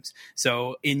 12 games.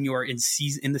 So in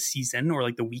the season or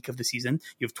like the week of the season,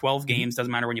 you have 12 games.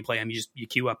 Doesn't matter when you play them. You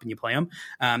queue up and you play them.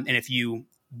 And if you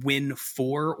win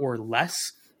 4 or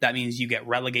less, that means you get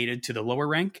relegated to the lower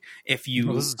rank. If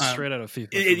you this is straight out of FIFA,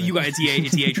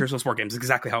 it's EA traditional sport games. It's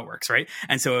exactly how it works, right?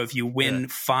 And so if you win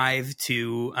 5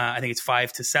 to I think it's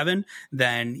 5 to 7,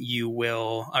 then you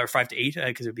will, or 5 to 8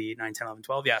 because it would be 9, 10, 11,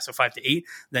 12. Yeah, so 5 to 8,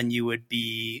 then you would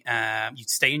be you'd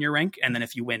stay in your rank, and then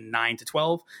if you win 9 to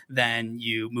 12, then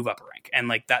you move up a rank, and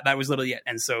like that was literally it.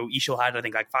 And so Ishul had I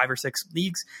think like 5 or 6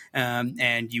 leagues, and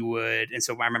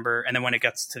so I remember, and then when it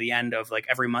gets to the end of like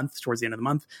every month, towards the end of the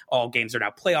month, all games are now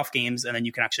playoff games, and then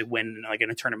you can actually win like in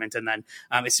a tournament. And then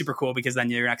it's super cool because then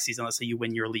your next season, let's say you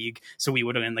win your league, so we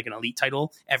would win like an elite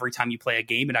title. Every time you play a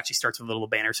game, it actually starts with a little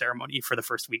banner ceremony for the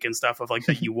first week and stuff of like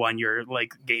that you won your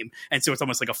like game. And so it's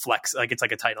almost like a flex, like it's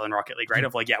like a title in Rocket League, right?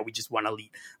 Of like, yeah, we just won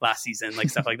elite last season, like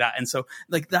stuff like that. And so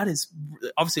like that is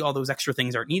obviously all those extra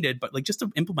things aren't needed, but like just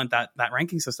to implement that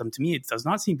ranking system, to me it does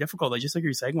not seem difficult. Like just like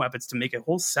you're saying, Web, it's to make a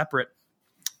whole separate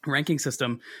ranking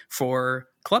system for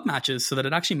club matches so that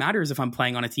it actually matters if I'm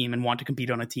playing on a team and want to compete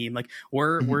on a team. Like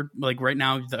we're like right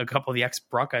now, a couple of the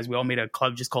ex-Brock guys, we all made a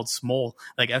club just called Smol,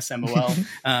 like SMOL.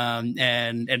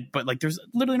 But like there's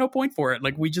literally no point for it.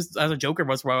 Like we just, as a joker,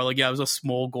 was like, yeah, it was a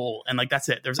small goal, and like that's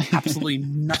it. There's absolutely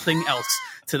nothing else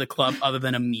to the club other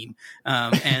than a meme.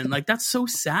 And like that's so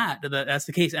sad that that's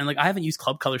the case. And like I haven't used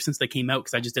club colors since they came out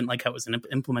because I just didn't like how it was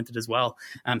implemented as well.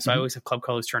 So I always have club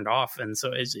colors turned off, and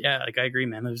so it's, yeah, like I agree,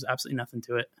 man. There's absolutely nothing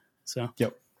to it. So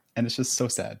yep, and it's just so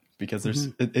sad because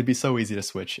it'd be so easy to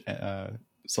switch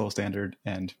solo standard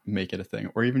and make it a thing,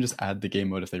 or even just add the game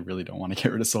mode if they really don't want to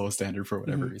get rid of solo standard for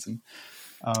whatever reason.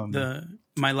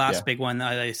 My last big one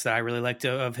that I really liked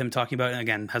of him talking about, and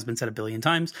again has been said a billion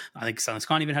times, I think Silence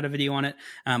Con even had a video on it,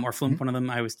 or Flume, one of them,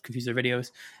 I always confuse their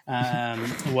videos,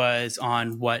 was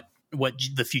on what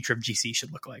the future of GC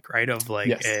should look like, right? Of like,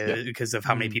 because of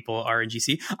how many people are in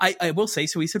GC. I will say,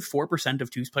 so he said 4% of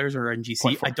 2's players are in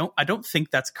GC. 0.4. I don't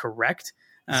think that's correct.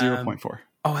 0.4.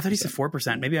 Oh, I thought he said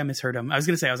 4%. Maybe I misheard him. I was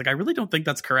going to say, I was like, I really don't think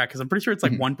that's correct because I'm pretty sure it's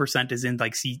like 1% is in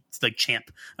like C, like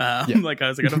champ. Like I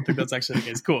was like, I don't think that's actually the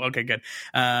case. Cool. Okay, good.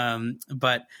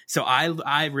 But so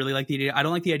I really like the idea. I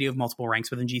don't like the idea of multiple ranks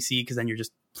within GC because then you're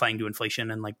just playing to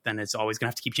inflation, and like then it's always gonna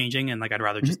have to keep changing, and like I'd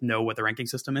rather just know what the ranking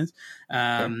system is.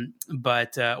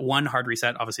 But one hard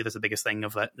reset, obviously that's the biggest thing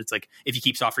of that. It's like if you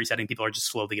keep soft resetting, people are just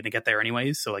slowly gonna get there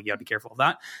anyways, so like you gotta be careful of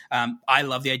that. I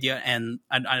love the idea, and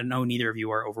I know neither of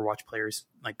you are Overwatch players,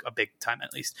 like a big time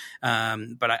at least,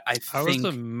 but I How think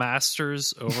was the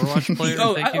Masters Overwatch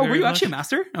player? Were you actually a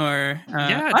master? Or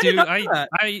yeah, dude,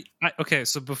 I okay,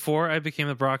 so before I became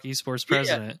the Brock Esports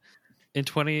president,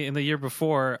 in the year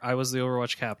before, I was the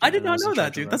Overwatch captain. I did not know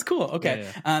that, dude. That's cool. Okay.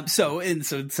 Yeah. So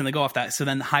they go off that. So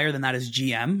then higher than that is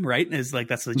GM, right? Is like,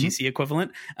 that's the GC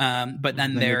equivalent. But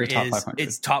then there is,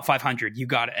 it's top 500. You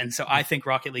got it. And so I think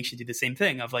Rocket League should do the same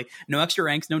thing of like, no extra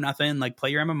ranks, no nothing, like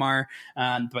play your MMR,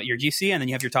 but your GC, and then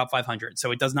you have your top 500.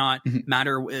 So it does not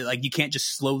matter. Like, you can't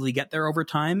just slowly get there over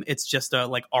time. It's just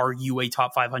like, are you a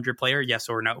top 500 player? Yes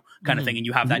or no kind of thing. And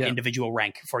you have that individual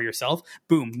rank for yourself.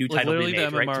 Boom. New title being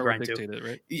made, right? To grind to. It,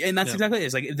 right? And that's exactly it.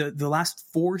 It's like the last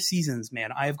 4 seasons,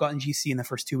 man, I have gotten GC in the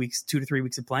first 2 to 3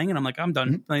 weeks of playing, and I'm like, I'm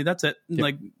done. Like, that's it.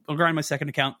 Like, I'll grind my second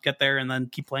account, get there, and then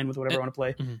keep playing with whatever I want to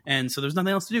play. And so there's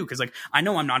nothing else to do, because like, I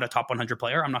know I'm not a top 100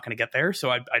 player. I'm not going to get there,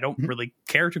 so I don't really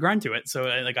care to grind to it. So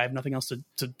like, I have nothing else to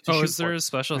shoot is there for, a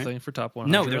special thing for top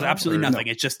 100? No, there's absolutely nothing.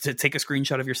 It's just to take a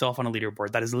screenshot of yourself on a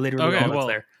leaderboard. That is literally all that's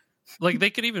there. Like, they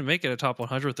could even make it a top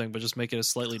 100 thing, but just make it a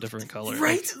slightly different color,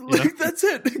 right? Like, that's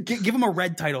it. Give them a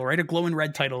red title, right? A glowing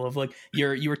red title of like,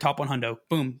 you were top 100.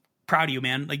 Boom, proud of you,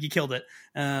 man. Like, you killed it.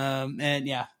 And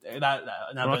yeah, that's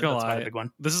a big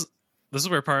one. This is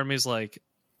where part of me is like,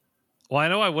 well, I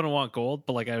know I wouldn't want gold,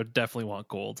 but like, I would definitely want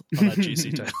gold on that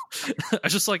GC title. I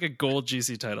just like a gold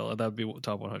GC title, and that would be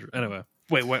top 100. Anyway.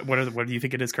 Wait, what do you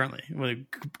think it is currently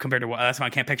compared to what? That's why I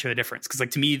can't picture the difference, because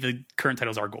like, to me, the current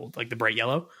titles are gold, like the bright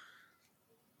yellow.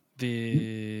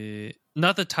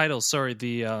 Not the titles, sorry, the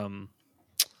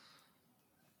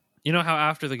you know how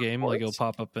after the game, like, it'll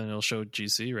pop up and it'll show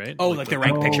GC, right? Oh, like the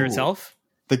rank picture itself.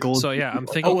 The gold. So yeah, I'm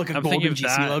thinking. Like a golden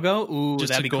GC logo. Ooh, just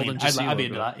that'd be golden clean. GC I'd be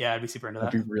into that. Yeah, I'd be super into that.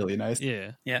 That'd be really nice.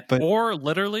 Yeah. But, or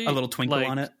literally a little twinkle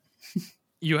on it.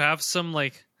 You have some,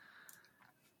 like,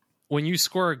 when you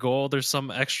score a goal, there's some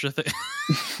extra thing.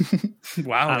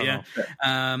 Wow, yeah.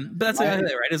 But that's exactly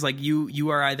it, right? Is like, you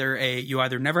are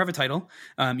either never have a title,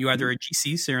 you either a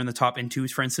GC, so you're in the top N2s,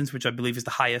 for instance, which I believe is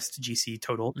the highest GC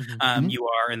total. You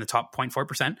are in the top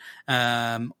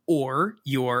 0.4%, or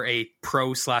you're a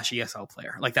pro / ESL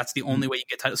player. Like, that's the only way you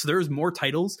get titles. So there's more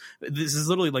titles. This is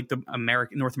literally like the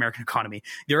North American economy.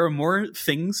 There are more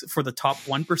things for the top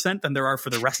 1% than there are for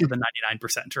the rest of the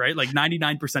 99%, right? Like,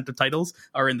 99% of titles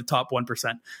are in the top 1%.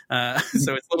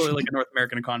 So it's literally like a North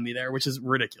American economy there, which is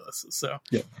ridiculous. So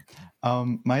yeah,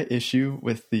 my issue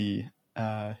with the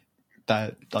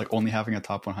that, like, only having a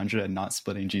top 100 and not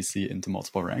splitting GC into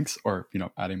multiple ranks, or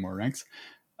adding more ranks,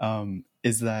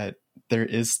 is that there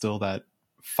is still that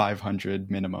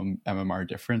 500 minimum MMR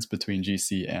difference between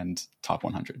GC and top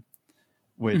 100,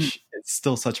 which is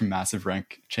still such a massive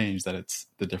rank change that it's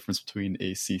the difference between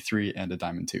a C3 and a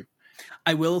Diamond 2.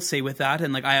 I will say with that,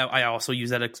 and like, I also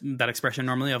use that expression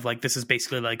normally of like, this is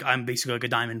basically like, I'm basically like a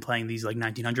diamond playing these like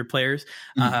 1900 players.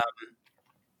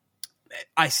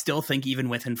 I still think even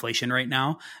with inflation right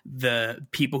now, the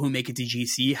people who make it to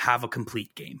GC have a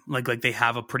complete game. Like they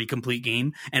have a pretty complete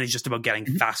game, and it's just about getting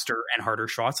faster and harder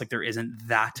shots. Like, there isn't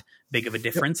that big of a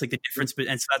difference. Like, the difference,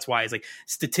 and so that's why it's like,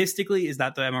 statistically, is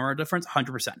that the MMR difference?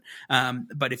 100%.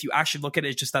 But if you actually look at it,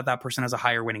 it's just that person has a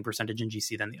higher winning percentage in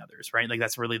GC than the others, right? Like,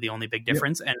 that's really the only big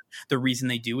difference. And the reason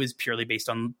they do is purely based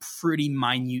on pretty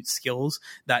minute skills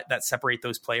that separate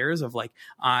those players. Of like,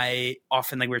 I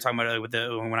often, like we were talking about it with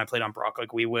when I played on Brock,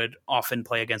 like, we would often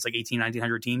play against like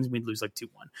 1900 teams, we'd lose like 2-1,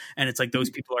 and it's like, those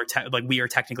people are like, we are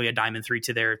technically a Diamond 3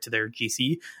 to their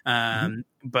GC,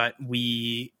 but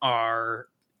we are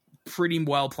pretty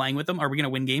well playing with them. Are we going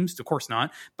to win games? Of course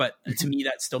not. But to me,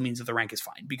 that still means that the rank is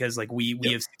fine, because like, we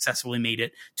have successfully made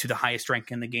it to the highest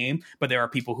rank in the game. But there are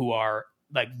people who are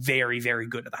like very, very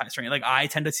good at the highest rank. Like, I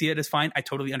tend to see it as fine. I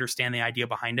totally understand the idea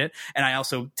behind it. And I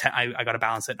also, I got to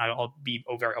balance it. And I'll be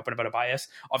very open about a bias.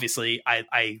 Obviously,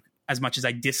 I as much as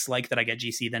I dislike that I get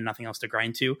GC, then nothing else to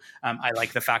grind to. I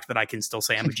like the fact that I can still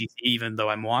say I'm a GC even though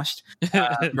I'm washed.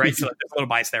 Right. So like, there's a little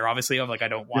bias there, obviously, of like, I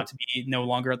don't want to be no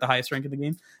longer at the highest rank in the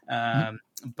game.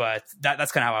 But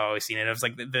that's kind of how I've always seen it. It was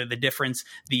like the difference,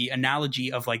 the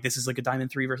analogy of like, this is like a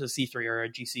Diamond 3 versus C3 or a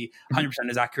GC, 100%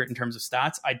 is accurate in terms of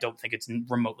stats. I don't think it's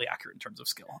remotely accurate in terms of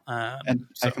skill. And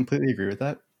I completely agree with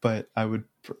that. But I would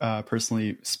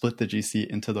personally split the GC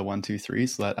into the 1, 2, 3,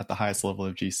 so that at the highest level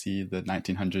of GC, the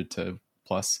 1900 to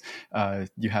plus,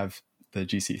 you have the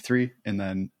GC3, and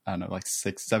then I don't know, like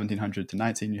 1700 to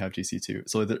 19, you have GC2.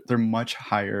 So they're much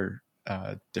higher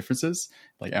differences,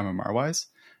 like MMR wise.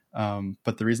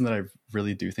 But the reason that I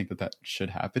really do think that should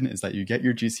happen is that you get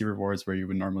your GC rewards where you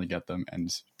would normally get them,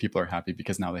 and people are happy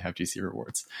because now they have GC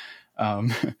rewards.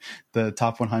 The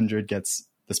top 100 gets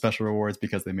the special rewards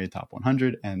because they made top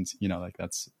 100, and like,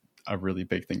 that's a really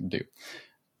big thing to do.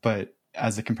 But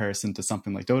as a comparison to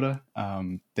something like Dota,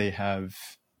 they have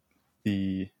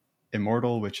the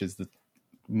Immortal, which is the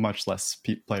much less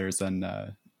players than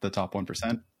the top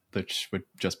 1%, which would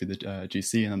just be the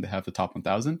GC, and then they have the top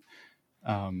 1000.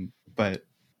 But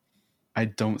I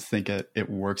don't think it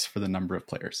works for the number of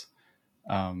players,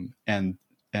 and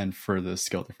for the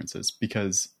skill differences,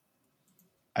 because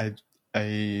a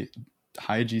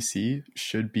high GC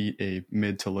should beat a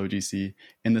mid to low GC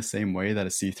in the same way that a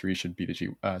C3 should beat a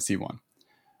C1.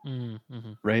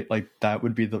 Mm-hmm. Right? Like that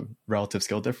would be the relative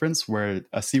skill difference, where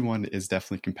a C1 is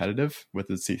definitely competitive with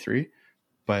a C3,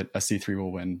 but a C3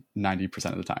 will win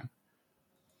 90% of the time.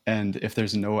 And if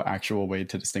there's no actual way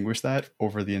to distinguish that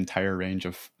over the entire range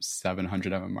of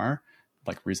 700 MMR,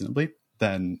 like reasonably,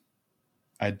 then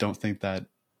I don't think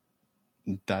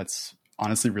that's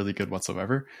honestly really good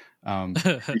whatsoever.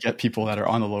 You get people that are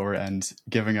on the lower end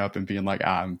giving up and being like,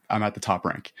 I'm at the top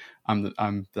rank. I'm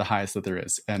the highest that there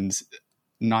is. And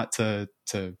not to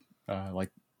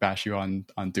like bash you on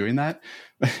doing that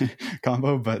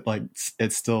combo, but like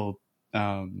it's still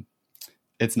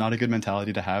it's not a good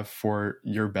mentality to have for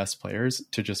your best players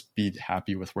to just be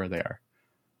happy with where they are.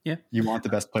 Yeah, you want the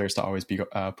best players to always be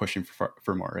pushing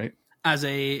for more, right? As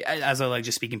a like,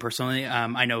 just speaking personally,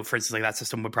 I know, for instance, like that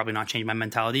system would probably not change my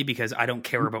mentality, because I don't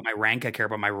care about my rank. I care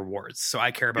about my rewards. So I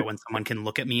care about when someone can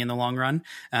look at me in the long run.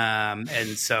 And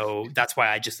so that's why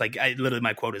I just like, literally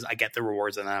my quote is I get the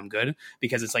rewards and then I'm good,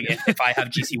 because it's like, if I have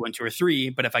GC 1, 2, or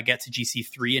 3, but if I get to GC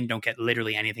 3 and don't get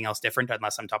literally anything else different,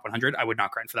 unless I'm top 100, I would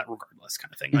not grind for that regardless,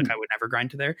 kind of thing. Like I would never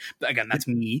grind to there. But again, that's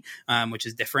me, which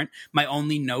is different. My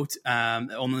only note,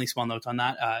 only small note on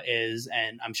that is,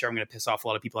 and I'm sure I'm going to piss off a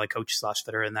lot of people I coach /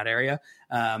 that are in that area.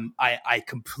 I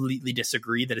completely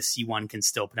disagree that a C1 can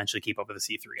still potentially keep up with a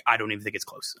C3. I don't even think it's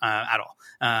close at all.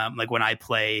 Like when I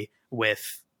play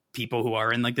with people who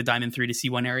are in like the Diamond 3 to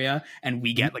C1 area and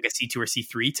we get like a C2 or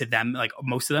C3, to them, like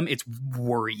most of them, it's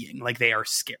worrying. Like they are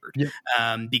scared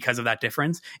because of that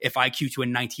difference. If I queue to a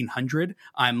 1900,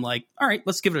 I'm like, all right,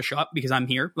 let's give it a shot, because I'm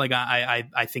here. Like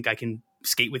I think I can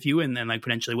skate with you and then like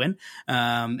potentially win.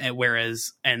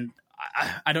 Whereas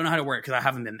I don't know how to work because I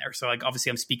haven't been there. So like,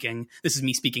 obviously this is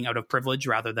me speaking out of privilege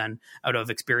rather than out of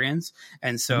experience.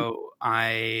 And so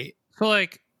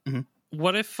what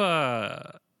if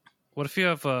you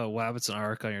have Wabbits and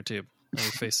Arc on your team and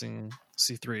you're facing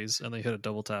C3s and they hit a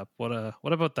double tap? What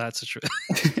about that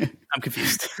situation? I'm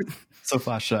confused. So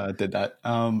Flash did that.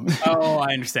 Oh,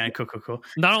 I understand. Cool.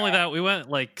 Not only that, we went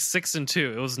like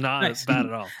 6-2. It was not bad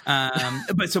at all.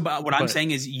 But what I'm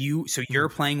saying is you're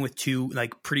playing with two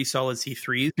like pretty solid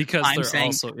C3s, because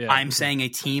I'm saying a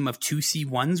team of two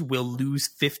C1s will lose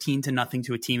 15-0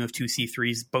 to a team of two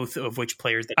C3s, both of which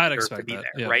players that I'd deserve expect to be that,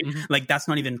 there, yeah. right? Mm-hmm. Like that's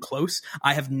not even close.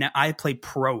 I play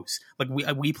pros. Like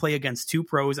we play against two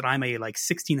pros, and I'm a like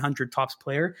 1600 tops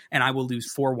player, and I will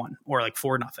lose 4-1 or like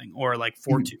 4-0 or like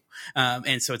 4-2.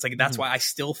 And so it's like, that's why I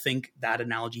still think that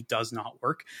analogy does not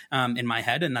work in my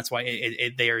head. And that's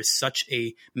why there is such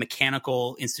a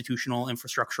mechanical, institutional,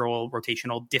 infrastructural,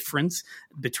 rotational difference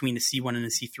between a C1 and a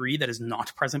C3 that is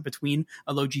not present between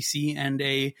a low GC and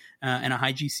a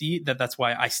high GC. That's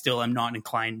why I still am not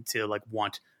inclined to like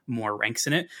want more ranks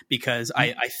in it, because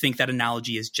I think that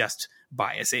analogy is just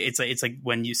bias. It's like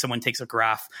when someone takes a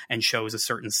graph and shows a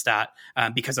certain stat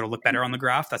because it'll look better on the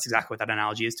graph. That's exactly what that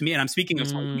analogy is to me. And I'm speaking of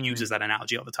someone who uses that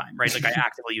analogy all the time, right? Like I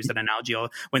actively use that analogy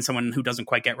when someone who doesn't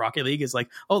quite get Rocket League is like,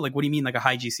 oh, like what do you mean like a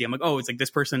high GC? I'm like, oh, it's like this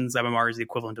person's MMR is the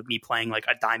equivalent of me playing like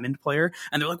a diamond player.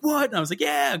 And they're like, what? And I was like,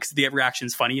 yeah, because the reaction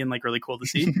is funny and like really cool to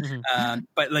see.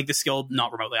 But like the skill,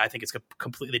 not remotely, I think it's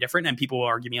completely different. And people will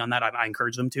argue me on that. I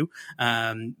encourage them to.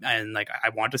 And like I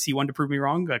want to see one to prove me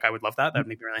wrong. Like I would love that. That would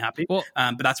make me really happy. Well,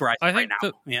 but that's where I think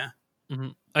right now. Mm-hmm.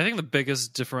 I think the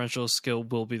biggest differential skill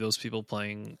will be those people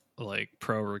playing like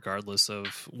pro, regardless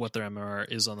of what their MMR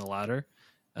is on the ladder,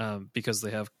 because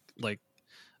they have like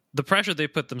the pressure they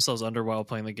put themselves under while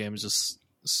playing the game is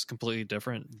just completely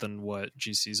different than what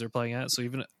GCs are playing at. So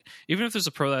even if there's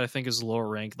a pro that I think is lower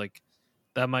ranked, like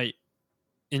that might,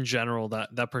 in general,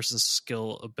 that person's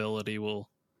skill ability will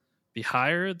be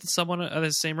higher than someone at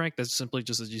the same rank that's simply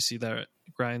just a GC that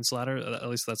grinds ladder. At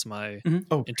least that's my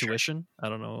intuition. Sure. I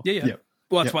don't know. Yeah.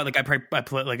 Well, that's why, like, I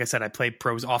play, like I said, I play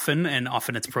pros often, and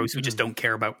often it's pros who just don't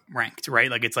care about ranked, right?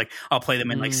 Like, it's like I'll play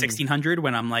them in like 1600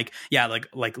 when I'm like, yeah,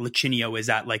 like Lichinio is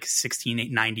at like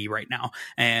 16890 right now,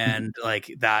 and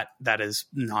like that is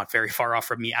not very far off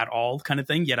from me at all, kind of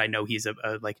thing. Yet I know he's a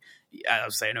like, I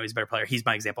would say I know he's a better player. He's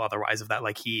my example otherwise of that.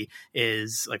 Like he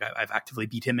is like I've actively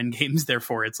beat him in games,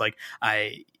 therefore it's like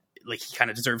he kind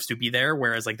of deserves to be there.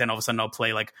 Whereas like then all of a sudden I'll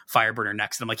play like Fireburner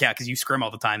next. And I'm like, yeah, because you scrim all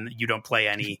the time. You don't play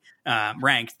any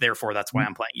ranked. Therefore, that's why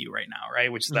I'm playing you right now,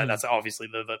 right? Which is that's obviously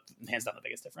the hands down the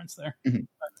biggest difference there.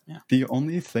 The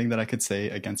only thing that I could say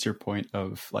against your point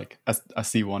of like a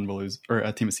C1 will lose, or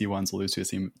a team of C1s will lose to a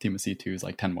team of C2s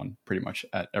like 10-1 pretty much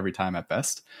at every time at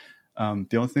best.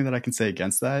 The only thing that I can say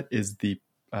against that is the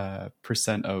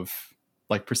percent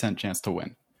chance to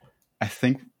win. I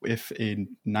think if a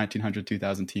 1900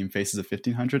 2000 team faces a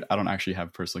 1500, I don't actually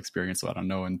have personal experience, so I don't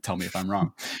know, and tell me if I'm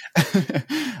wrong.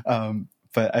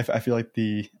 But I feel like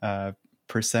the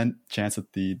percent chance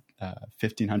that the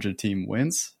 1500 team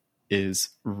wins is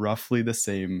roughly the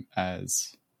same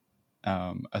as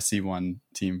a C1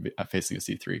 team facing a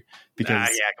C3. Because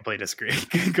I completely disagree.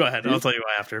 Go ahead. I'll tell you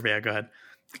why after. But yeah, go ahead.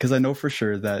 Because I know for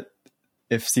sure that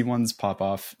if C1s pop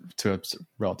off to a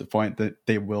relative point, that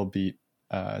they will beat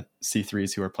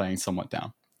C3s who are playing somewhat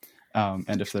down.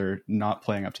 And if they're not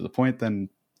playing up to the point, then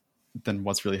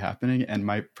what's really happening? And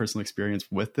my personal experience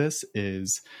with this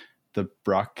is the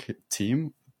Brock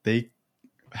team, they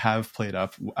have played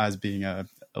up as being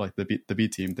the B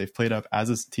team. They've played up as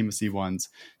a team of C1s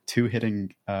to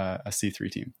hitting a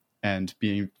C3 team and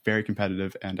being very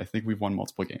competitive. And I think we've won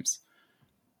multiple games.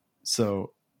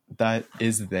 So that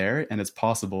is there, and it's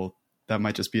possible. That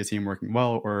might just be a team working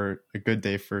well, or a good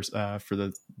day for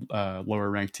the lower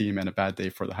ranked team and a bad day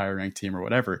for the higher ranked team, or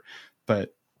whatever.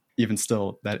 But even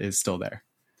still, that is still there.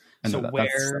 And so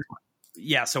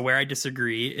so where I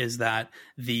disagree is that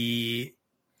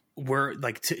we're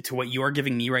like to what you are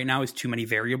giving me right now is too many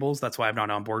variables. That's why I'm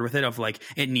not on board with it. Of like,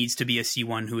 it needs to be a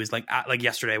C1 who is like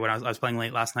yesterday when I was playing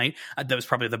late last night. That was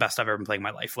probably the best I've ever been playing in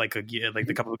my life. Like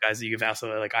the couple of guys that you've asked,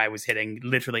 like I was hitting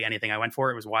literally anything I went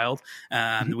for. It was wild.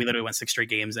 We literally went 6 straight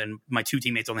games, and my 2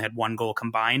 teammates only had 1 goal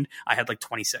combined. I had like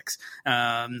 26.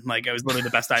 Like it was literally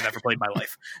the best I've ever played in my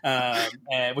life,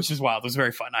 which was wild. It was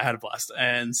very fun. I had a blast.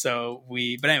 And so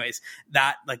but anyways,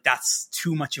 that's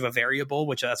too much of a variable,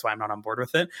 which that's why I'm not on board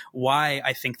with it. Why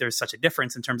I think there's such a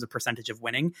difference in terms of percentage of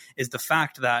winning is the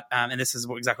fact that, and this is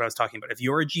exactly what I was talking about. If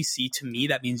you're a GC, to me,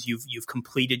 that means you've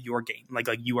completed your game. Like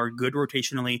you are good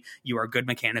rotationally, you are good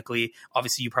mechanically.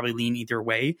 Obviously, you probably lean either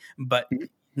way, but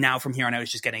now from here on out,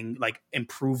 it's just getting like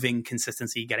improving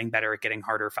consistency, getting better at getting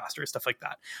harder, faster, stuff like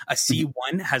that. A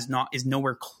C1 is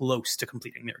nowhere close to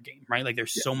completing their game, right? Like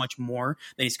there's so much more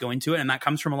that needs to go into it. And that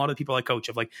comes from a lot of the people I coach.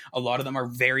 Of like, a lot of them are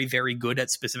very, very good at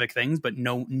specific things, but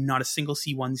not a single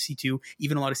C1, C2,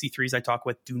 even a lot of C3s I talk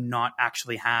with do not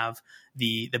actually have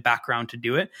the background to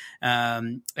do it.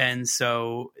 And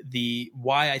so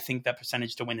why I think that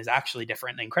percentage to win is actually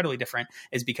different, incredibly different,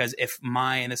 is because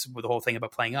and this is the whole thing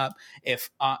about playing up, if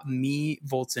me,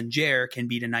 Volts, and Jer can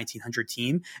beat a 1900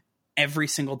 team every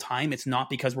single time, it's not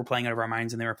because we're playing out of our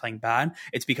minds and they were playing bad.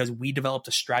 It's because we developed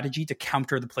a strategy to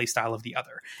counter the play style of the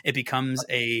other. It becomes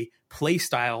a play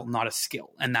style, not a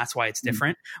skill. And that's why it's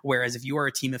different. Whereas if you are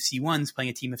a team of C1s playing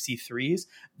a team of C3s,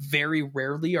 very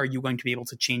rarely are you going to be able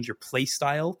to change your play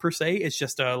style per se. It's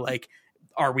just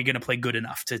are we going to play good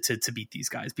enough to beat these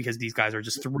guys? Because these guys are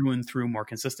just through and through more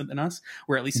consistent than us.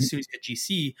 Where at least as soon as you get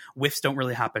GC, whiffs don't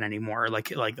really happen anymore.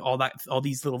 Like all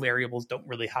these little variables don't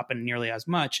really happen nearly as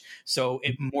much. So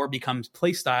it more becomes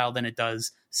play style than it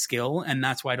does skill. And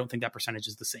that's why I don't think that percentage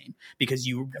is the same, because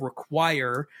you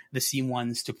require the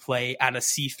C1s to play at a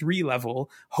C3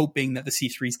 level, hoping that the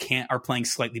C3s are playing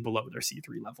slightly below their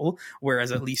C3 level.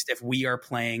 Whereas at least if we are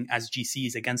playing as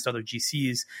GCs against other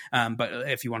GCs, but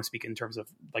if you want to speak in terms of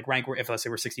like rank, if let's say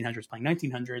we're 1600s playing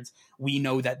 1900s, we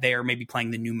know that they're maybe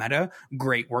playing the new meta.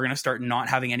 Great. We're going to start not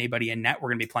having anybody in net. We're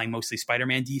going to be playing mostly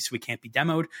Spider-Man D, so we can't be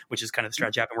demoed, which is kind of the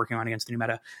strategy I've been working on against the new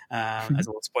meta, as a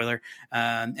little spoiler.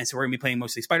 And so we're going to be playing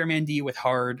mostly Spider-Man D with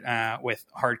hard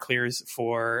clears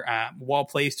for wall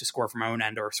plays to score from our own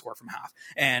end or score from half.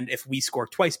 And if we score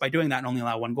twice by doing that and only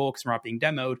allow 1 goal because we're not being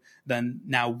demoed, then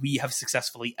now we have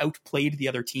successfully outplayed the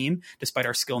other team despite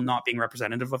our skill not being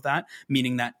representative of that,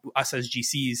 meaning that us as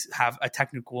GCs have a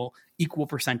technical equal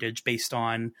percentage based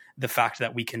on the fact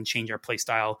that we can change our play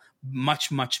style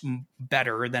much, much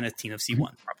better than a team of C1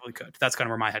 probably could. That's kind of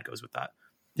where my head goes with that.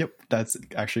 Yep, that's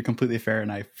actually completely fair, and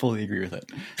I fully agree with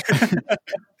it.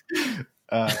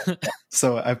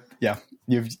 So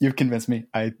you've convinced me.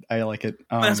 I like it.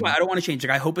 That's why I don't want to change.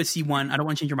 Like I hope a C1. I don't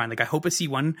want to change your mind. Like I hope a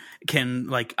C1 can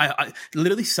like. I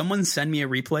literally someone send me a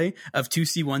replay of 2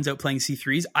 C1s out playing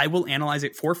C3s. I will analyze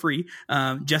it for free,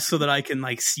 just so that I can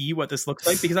like see what this looks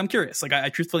like, because I'm curious. Like I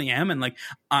truthfully am, and like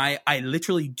I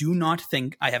literally do not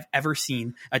think I have ever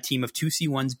seen a team of 2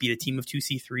 C1s beat a team of 2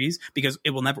 C3s, because it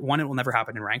will never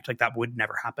happen in ranked. Like that would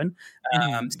never happen. So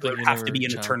it would have to be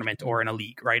in a tournament or in a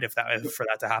league, right? For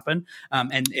that to happen.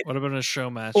 What about a show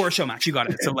match. Or a show match, you got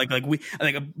it. So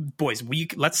boys,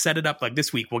 let's set it up like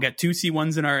this week. We'll get 2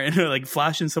 C1s in our like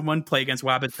Flash and someone play against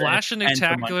Wabbit. Flash and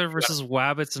Noctacular versus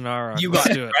Wabbits and Nara. You got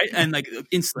it, right? And like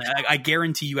instantly, I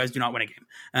guarantee you guys do not win a game.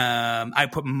 I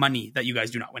put money that you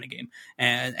guys do not win a game,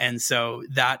 and so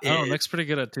that is. Oh, Nick's pretty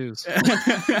good at twos.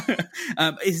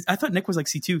 I thought Nick was like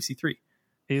C2, C3.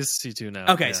 He's C2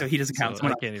 now. Okay, so he doesn't count. So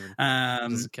I can't even.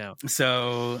 Doesn't count.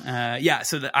 So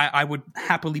so that I would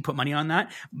happily put money on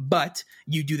that. But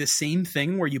you do the same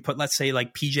thing where you put, let's say,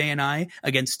 like PJ and I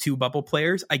against 2 bubble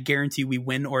players. I guarantee we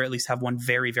win, or at least have one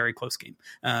very, very close game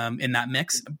in that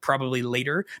mix. Probably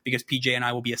later, because PJ and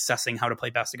I will be assessing how to play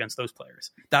best against those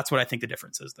players. That's what I think the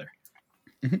difference is there.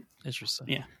 Mm-hmm. Interesting.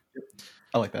 Yeah,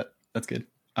 I like that. That's good.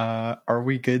 Are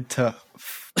we good to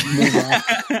move on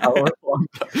our long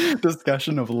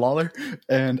discussion of Lawler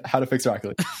and how to fix Rocket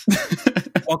League?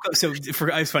 So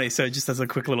it's funny. So just as a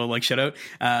quick little like shout out,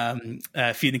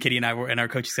 Feed the Kitty and I were in our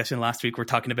coaching session last week. We're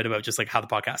talking a bit about just like how the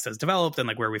podcast has developed and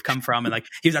like where we've come from, and like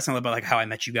he was asking about like how I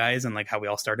met you guys and like how we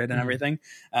all started and everything.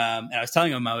 And I was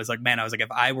telling him, I was like,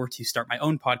 if I were to start my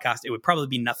own podcast, it would probably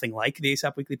be nothing like the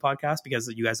ASAP Weekly podcast, because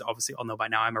you guys obviously all know by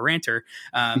now I'm a ranter.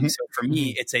 So for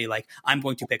me, it's I'm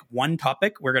going to pick one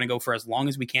topic. We're going to go for as long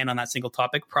as we can on that single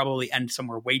topic, probably end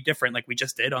somewhere way different, like we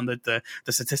just did on the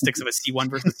statistics of a C1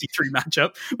 versus C3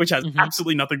 matchup, which has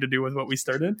absolutely nothing to do with what we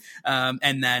started.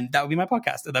 And then that would be my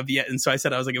podcast. That'd be it. And so I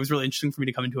said, I was like, it was really interesting for me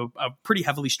to come into a pretty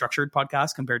heavily structured podcast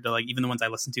compared to like even the ones I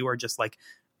listen to are just like,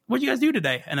 what did you guys do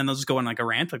today? And then they'll just go on like a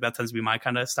rant. Like that tends to be my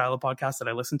kind of style of podcast that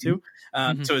I listen to.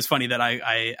 So it's funny that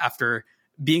I after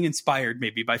being inspired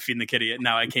maybe by Feeding the Kitty,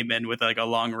 now I came in with like a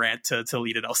long rant to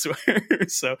lead it elsewhere.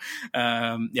 So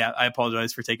I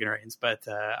apologize for taking reins, but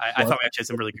I thought we actually had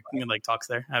some really good like talks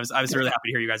there. I was really happy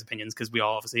to hear you guys' opinions, because we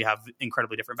all obviously have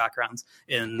incredibly different backgrounds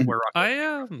in where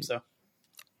Rocket. So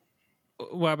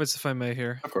Wabbits, if I may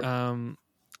here.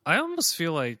 I almost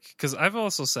feel like, because I've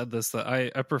also said this, that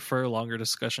I prefer longer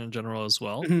discussion in general as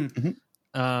well.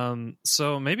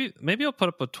 So maybe I'll put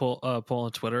up a poll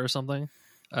on Twitter or something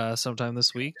sometime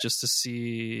this week, just to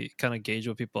see, kind of gauge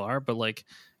what people are. But like,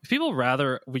 if people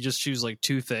rather we just choose like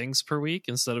 2 things per week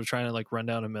instead of trying to like run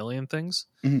down a million things,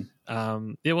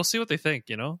 we'll see what they think,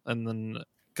 and then,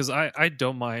 because I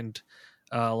don't mind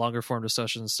longer form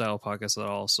discussion style podcasts at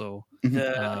all. So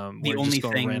the only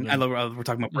thing I love, we're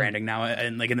talking about branding now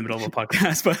and like in the middle of a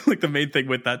podcast, but like the main thing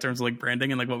with that terms of like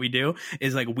branding and like what we do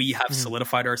is like we have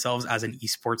solidified ourselves as an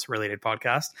esports related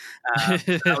podcast.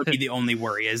 That would be the only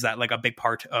worry, is that like a big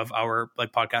part of our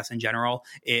like podcast in general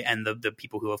and the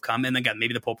people who have come, and again,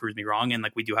 maybe the poll proves me wrong, and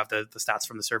like we do have the stats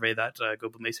from the survey that Go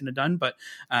Blue Mason had done, but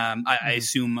I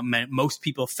assume most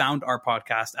people found our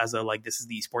podcast as a like, this is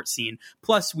the esports scene,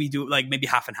 plus we do like maybe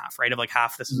half and half, right? Of like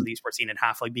half this is the esports scene and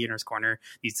half like Beginner's Corner,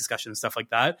 these discussions, stuff like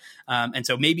that. And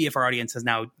so maybe if our audience has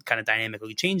now kind of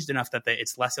dynamically changed enough that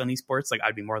it's less on esports, like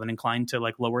I'd be more than inclined to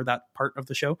like lower that part of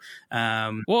the show.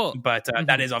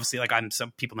 That is obviously like,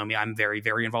 some people know me, I'm very,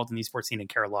 very involved in the esports scene and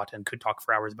care a lot and could talk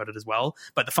for hours about it as well.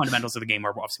 But the fundamentals of the game are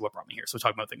obviously what brought me here. So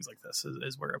talking about things like this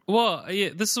is where.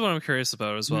 This is what I'm curious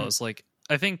about as well. Is like,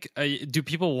 I think, do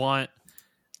people want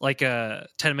like a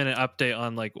 10-minute update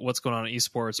on like what's going on in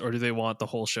esports, or do they want the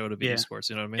whole show to be esports?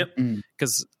 You know what I mean?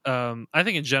 Because I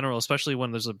think in general, especially when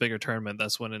there's a bigger tournament,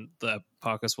 that's when the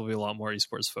podcast will be a lot more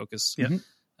esports focused.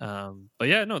 But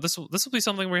yeah, no, this will be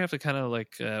something where you have to kind of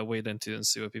like wade into and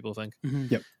see what people think.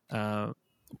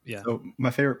 So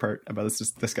my favorite part about this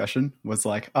discussion was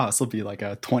like, this will be like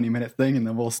a 20-minute thing, and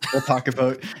then we'll talk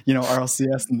about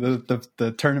RLCS and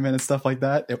the tournament and stuff like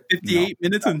that. 58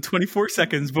 minutes and 24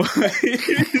 seconds, boy.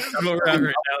 I'm around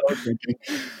right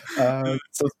now.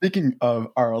 So speaking of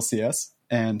RLCS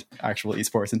and actual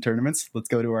esports and tournaments, let's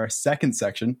go to our second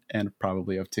section, and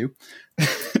probably of 2.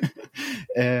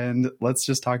 And let's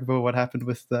just talk about what happened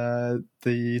with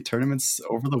the tournaments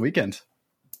over the weekend.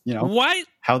 What?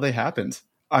 How they happened.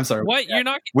 I'm sorry. What?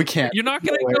 We can't. You're not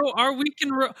going to go our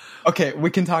weekend. Okay, we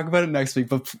can talk about it next week.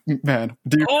 But man,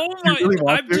 do you? Oh my! You really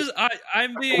want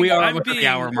I'm being. We are I'm being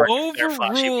overruled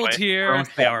here.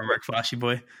 Almost the hour mark, Flashy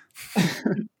boy.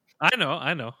 I know.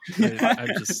 I'm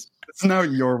just. It's now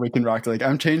your weekend Rocket League.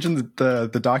 I'm changing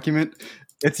the document.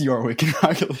 It's your weekend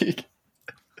Rocket League.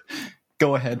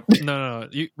 Go ahead. No.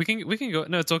 We can go.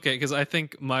 No, it's okay, because I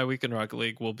think my weekend Rocket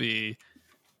League will be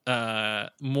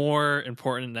more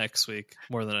important next week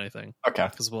more than anything. Okay,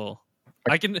 because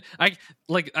I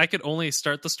could only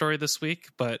start the story this week,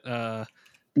 but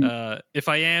if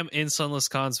I am in Sunless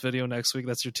Khan's video next week,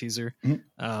 that's your teaser.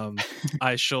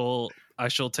 I shall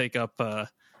take up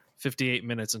 58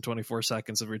 minutes and 24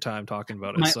 seconds of your time talking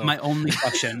about it. My only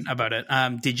question about it,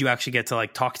 did you actually get to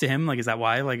like talk to him? Like, is that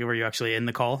why? Like, were you actually in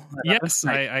the call? Yes,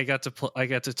 I got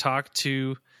to talk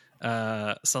to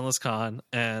Sunless Khan,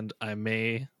 and I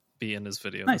may be in his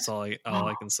video. Nice. That's all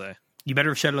I can say. You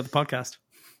better shout out the podcast.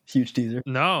 Huge teaser.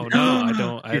 No, I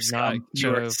don't. I have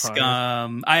not.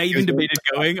 Scum. I even debated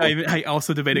going. I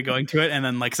also debated going to it, and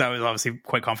then like, cause I was obviously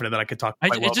quite confident that I could talk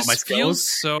quite well about my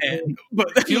skills. But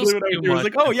it feels was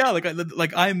like, oh yeah,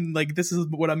 like I'm like, this is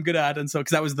what I'm good at, and so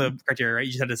because that was the criteria, right?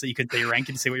 You just had to say, you could say your rank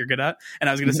and say what you're good at, and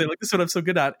I was gonna say like, this is what I'm so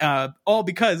good at. All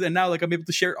because, and now like I'm able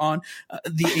to share it on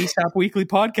the ASAP Weekly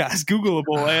podcast,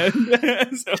 Googleable,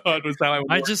 and so it was how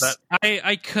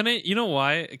I couldn't. You know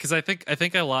why? Because I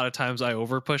think a lot of times I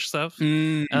overpush stuff,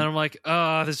 and I'm like,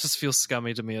 oh, this just feels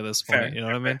scummy to me at this point. Fair. You know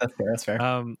what I mean? That's fair.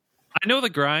 I know the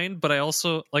grind, but I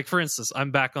also, like, for instance, I'm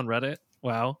back on Reddit.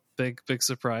 Wow, big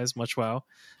surprise, much wow.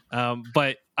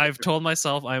 But I've told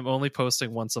myself I'm only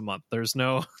posting once a month. There's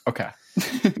no okay,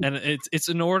 and it's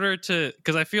in order to,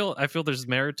 because I feel there's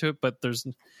merit to it, but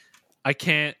I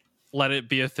can't let it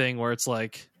be a thing where it's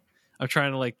like I'm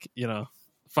trying to, like, you know,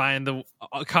 find the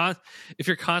if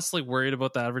you're constantly worried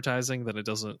about the advertising, then it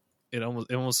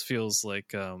almost feels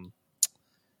like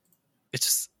it's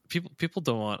just people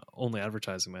don't want only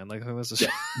advertising, man. Like, I think that's just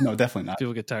no, definitely not.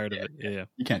 People get tired of it. Yeah,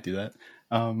 you can't do that.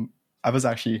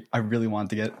 I really wanted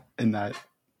to get in that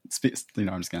space. You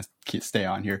know, I'm just gonna stay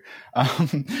on here.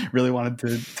 Really wanted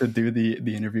to do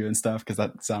the interview and stuff because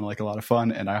that sounded like a lot of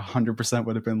fun, and I 100%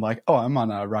 would have been like, oh, I'm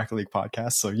on a Rocket League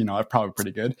podcast, so you know, I'm probably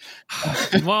pretty good.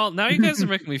 Well, now you guys are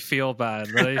making me feel bad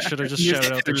that I should have just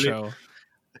shouted out the show.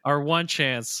 Our one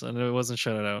chance, and it wasn't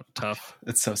shouted out. Tough.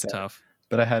 It's so sad. Tough.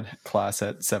 But I had class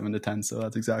at 7 to 10, so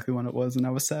that's exactly when it was, and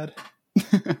I was sad.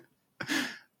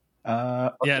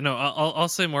 Yeah, no, I'll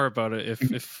say more about it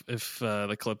if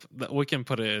the clip, we can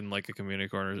put it in like a community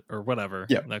corner or whatever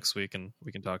next week, and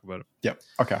we can talk about it. Yep.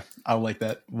 Okay, I like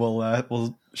that.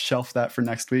 We'll shelf that for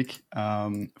next week.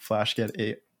 Flash get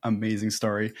a amazing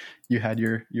story. You had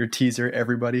your teaser,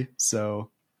 everybody.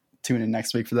 So tune in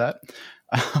next week for that.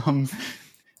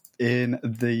 In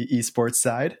the esports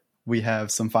side, we have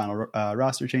some final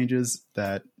roster changes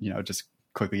that, you know, just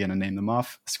quickly going to name them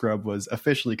off. Scrub was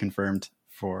officially confirmed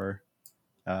for,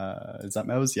 is that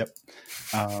Moz? Yep.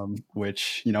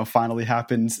 Which, you know, finally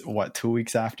happened, 2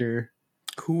 weeks after?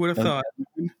 Who would have thought?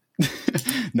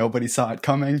 Nobody saw it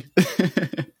coming.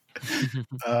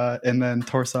 And then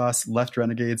Torsos left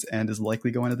Renegades and is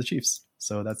likely going to the Chiefs.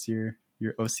 So that's your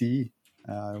OCE.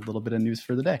 A little bit of news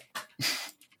for the day.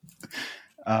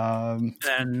 Week 1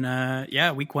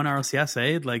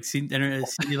 RLCS, like see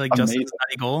like Justin's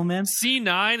goal, man.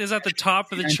 C9 is at the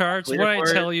top of the charts. What I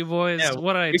tell you, boys?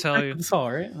 What I tell you? It's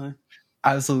all right.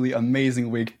 Absolutely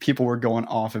amazing week. People were going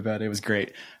off about it. It was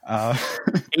great.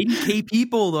 80K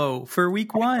people though for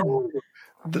week 1.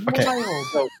 Okay.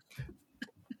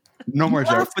 No more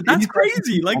jokes. But that's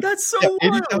crazy. Like, that's so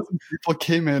wild. 80,000 people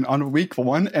came in on week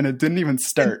 1 and it didn't even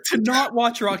start. To not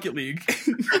watch Rocket League.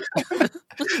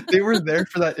 They were there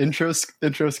for that intro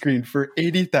screen for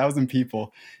 80,000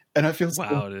 people. And I feel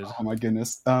wow, dude. Oh my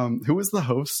goodness. Who was the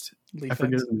host? I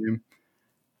forget his name.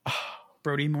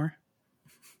 Brody Moore.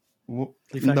 No,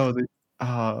 it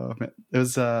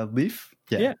was Leaf.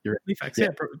 Yeah, you're right. Leaf X. Yeah,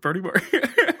 Brody Moore.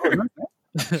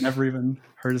 Never even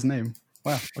heard his name.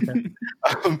 Wow. Okay.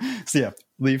 So yeah,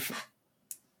 Leaf.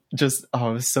 Just it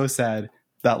was so sad.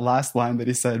 That last line that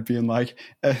he said, being like,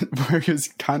 where he was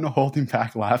kind of holding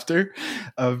back laughter,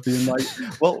 of being like,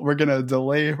 "Well, we're gonna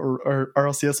delay, or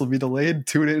RLCS will be delayed.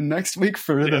 Tune in next week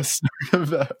for the start of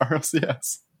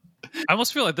RLCS." I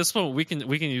almost feel like this one we can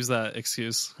use that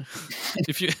excuse.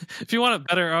 If you want a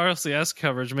better RLCS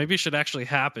coverage, maybe it should actually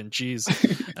happen. Jeez.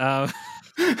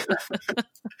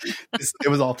 It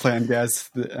was all planned, guys.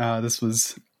 This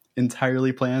was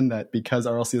entirely planned, that because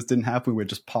RLCS didn't happen, we would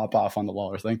just pop off on the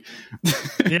Lawler thing.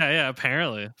 yeah,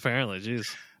 apparently, jeez.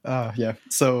 Yeah.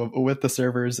 So with the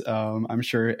servers, I'm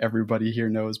sure everybody here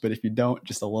knows, but if you don't,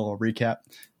 just a little recap.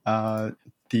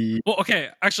 Okay,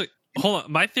 actually, hold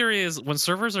on. My theory is when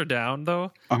servers are down,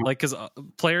 though, like, because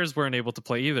players weren't able to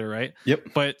play either, right?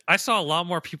 Yep. But I saw a lot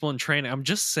more people in training. I'm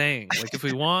just saying, like, if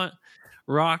we want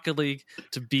Rocket League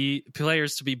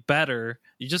players to be better,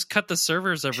 you just cut the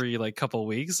servers every like couple of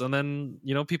weeks, and then,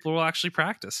 you know, people will actually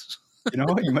practice. You know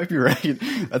what? You might be right.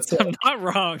 I'm not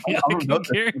wrong. I can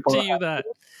guarantee you that.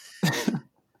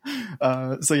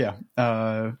 The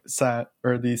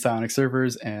Psionic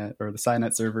servers or the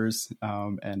Cynet servers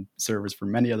and servers for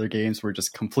many other games were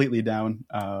just completely down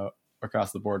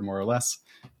across the board, more or less.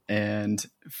 And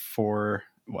for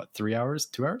 3 hours,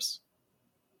 2 hours?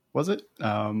 Was it?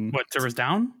 What, servers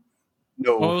down?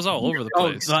 No, Well, it was all over the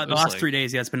place. The last 3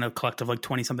 days, it's been a collective like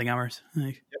 20 something hours.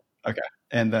 Like, okay,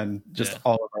 and then just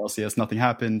all of RLCS, nothing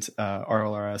happened.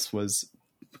 RLRS was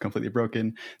completely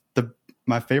broken.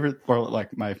 My favorite, or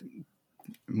like my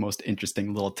most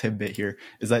interesting little tidbit here,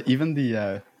 is that even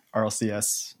the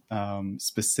RLCS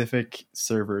specific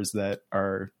servers that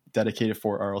are dedicated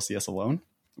for RLCS alone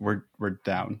were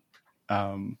down.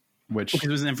 Which it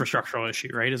was an infrastructural issue,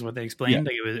 right? Is what they explained.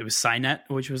 Like it was Cynet,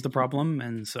 which was the problem,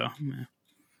 and so. Yeah.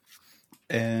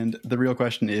 And the real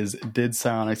question is, did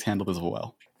Psyonix handle this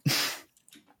well?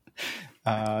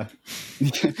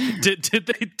 Did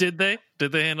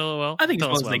they handle it well? I think as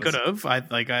well as they could have. I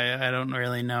don't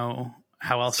really know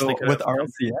how else they could with have.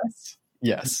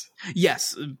 RLCS.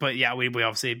 Yes, but yeah, we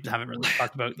obviously haven't really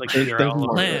talked about like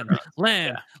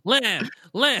land.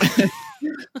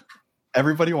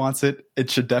 Everybody wants it.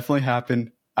 It should definitely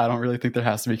happen. I don't really think there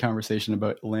has to be conversation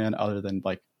about LAN other than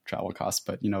like travel costs,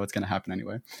 but it's going to happen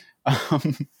anyway.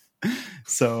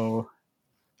 So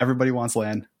everybody wants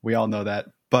LAN. We all know that,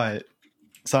 but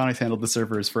Psyonix handled the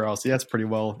servers for LCS pretty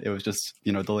well. It was just,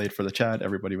 delayed for the chat.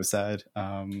 Everybody was sad,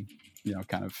 kind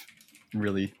of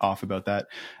really off about that.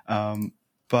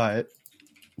 But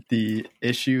the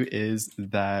issue is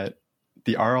that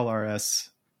the RLRS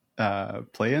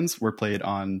play-ins were played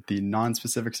on the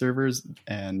non-specific servers,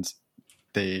 and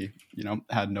they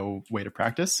had no way to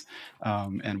practice,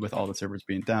 and with all the servers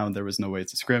being down, there was no way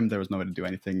to scrim, there was no way to do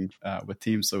anything with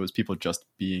teams, so it was people just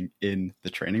being in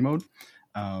the training mode,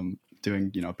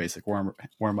 doing basic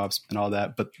warm-ups and all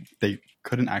that, but they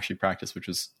couldn't actually practice, which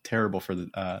was terrible for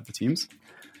the teams,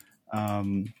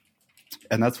 and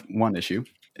that's one issue.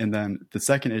 And then the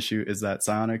second issue is that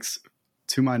Psyonix,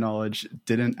 to my knowledge,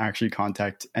 didn't actually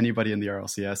contact anybody in the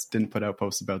RLCS, didn't put out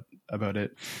posts about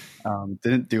it,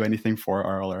 didn't do anything for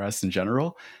RLRS in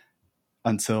general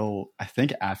until I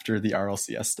think after the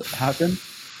RLCS happened.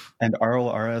 And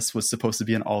RLRS was supposed to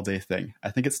be an all-day thing.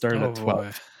 I think it started at 12.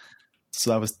 Boy.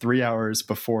 So that was 3 hours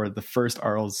before the first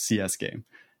RLCS game.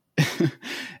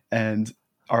 And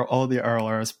all the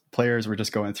RLRS players were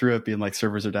just going through it, being like,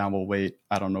 servers are down, we'll wait.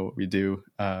 I don't know what we do.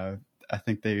 I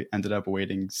think they ended up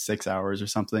waiting 6 hours or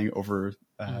something over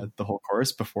the whole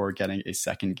course before getting a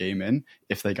second game in,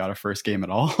 if they got a first game at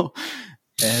all.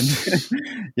 And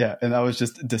and that was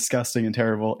just disgusting and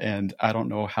terrible. And I don't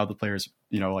know how the players,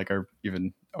 are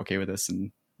even okay with this,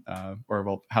 and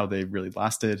how they really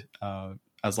lasted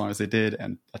as long as they did.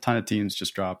 And a ton of teams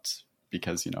just dropped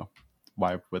because,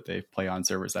 why would they play on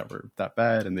servers that were that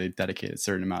bad, and they dedicated a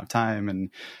certain amount of time,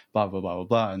 and blah, blah, blah, blah,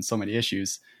 blah, and so many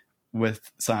issues,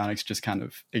 with Psyonix just kind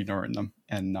of ignoring them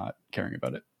and not caring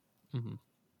about it. Mm-hmm.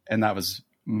 And that was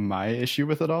my issue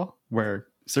with it all, where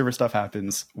server stuff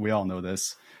happens. We all know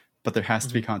this, but there has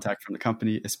to be contact from the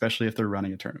company, especially if they're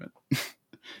running a tournament.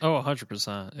 Oh,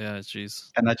 100%. Yeah, jeez.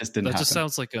 And that just didn't happen. That just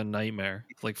sounds like a nightmare.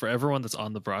 Like for everyone that's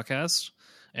on the broadcast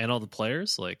and all the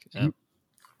players, like,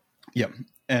 Yep.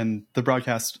 And the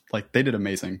broadcast, like, they did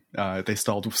amazing. They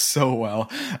stalled so well.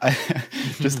 I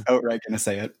just outright going to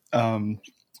say it.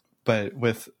 But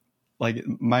with, like,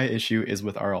 my issue is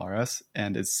with RLRS,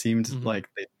 and it seemed like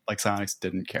Psyonix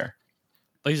didn't care.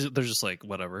 Like, they're just like,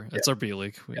 whatever. It's our B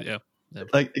League. Yeah.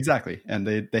 Like, exactly. And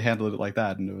they handled it like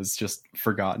that, and it was just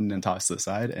forgotten and tossed to the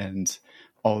side. And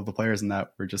all of the players in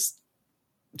that were just,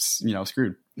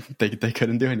 screwed. They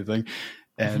couldn't do anything.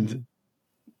 And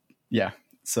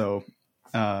so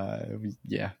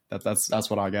that's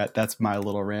what I got. That's my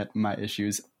little rant, my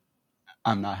issues.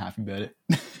 I'm not happy about it.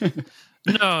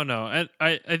 No.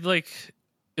 I like,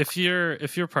 if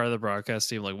you're part of the broadcast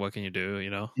team, like, what can you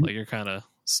do? Like, you're kind of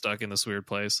stuck in this weird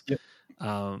place. Yep.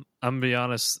 I'm gonna be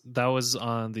honest, that was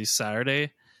on the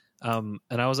Saturday, and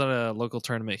I was at a local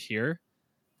tournament here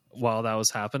while that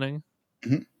was happening.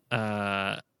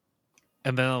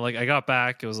 And then, like, I got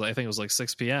back, I think it was like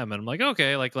 6 p.m. and I'm like,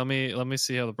 okay, like, let me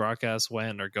see how the broadcast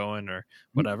went or going or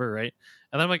whatever, right?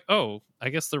 And then I'm like, oh, I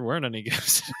guess there weren't any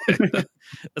games.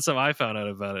 That's how I found out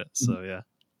about it. So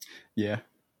yeah.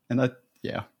 And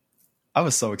I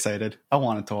was so excited. I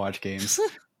wanted to watch games.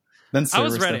 Then I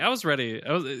was ready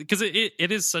because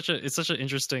it is such an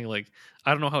interesting, like, I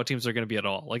don't know how teams are going to be at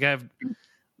all. Like,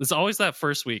 it's always that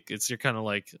first week. You're kind of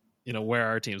like, where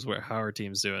are teams? How are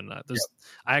teams doing?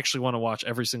 I actually want to watch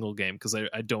every single game because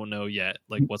I don't know yet,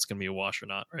 like, what's going to be a wash or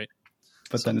not, right?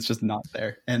 But then it's just not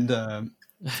there. And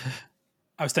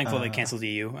I was thankful they canceled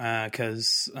EU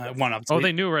because one obviously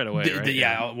they knew right away,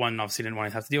 right? One obviously didn't want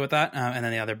to have to deal with that, and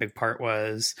then the other big part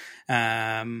was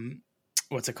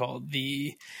what's it called?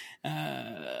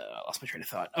 I lost my train of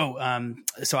thought.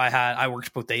 So I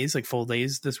worked both days, like full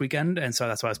days this weekend, and so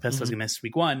that's why I was pissed. I was gonna miss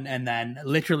week 1, and then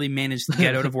literally managed to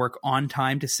get out of work on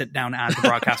time to sit down as the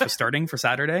broadcast was starting for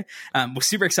Saturday. Was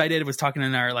super excited. Was talking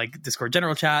in our like Discord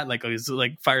general chat, like I was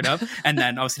like fired up, and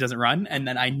then obviously doesn't run, and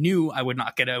then I knew I would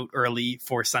not get out early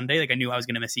for Sunday. Like I knew I was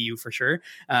gonna miss EU for sure,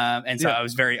 and so I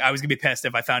was gonna be pissed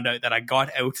if I found out that I got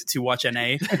out to watch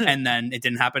NA and then it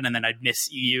didn't happen, and then I'd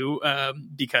miss EU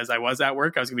because I was at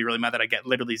work. I was gonna be really mad that I get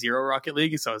literally 0 Rocket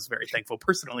League, so I was very thankful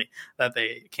personally that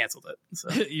they canceled it.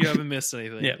 So you haven't missed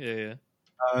anything. Yeah.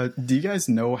 Do you guys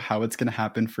know how it's going to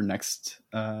happen for next,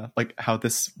 like how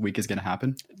this week is going to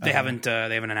happen? They haven't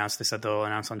announced. They said they'll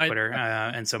announce on Twitter.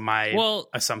 And so my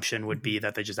assumption would be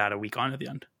that they just add a week on at the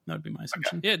end. That would be my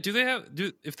assumption. Okay. Yeah.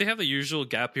 If they have the usual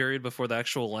gap period before the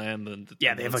actual LAN, then they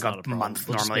have like a month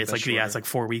normally. It's like, it's like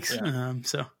 4 weeks. Yeah.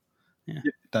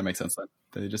 That makes sense then.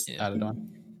 They just added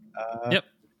on. Yep.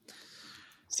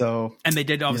 So, and they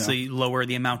did obviously lower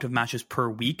the amount of matches per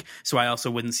week. So I also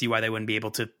wouldn't see why they wouldn't be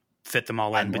able to fit them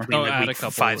all in between like week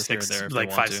 5, 6,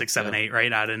 like 5, 6, 7, 8,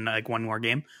 right? Add in like one more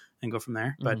game and go from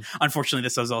there. But unfortunately,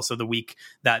 this was also the week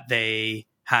that they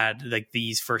had like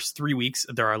these first 3 weeks.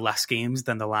 There are less games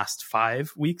than the last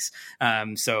 5 weeks.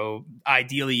 So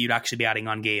ideally, you'd actually be adding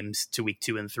on games to week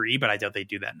 2 and 3, but I doubt they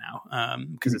do that now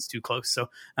because it's too close. So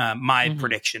my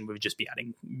prediction would just be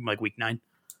adding like week 9.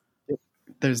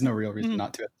 There's no real reason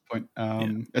not to at this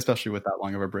point, especially with that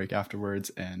long of a break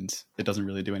afterwards, and it doesn't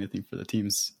really do anything for the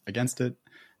teams against it.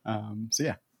 So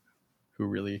yeah, who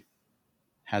really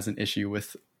has an issue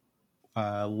with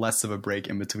less of a break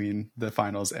in between the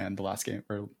finals and the last game,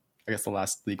 or I guess the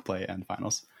last league play and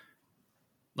finals?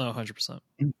 No, 100%.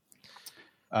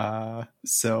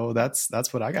 So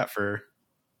that's what I got for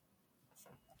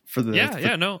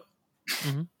the no.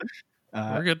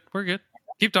 We're good.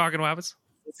 Keep talking, Wabbits.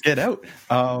 Let's get out.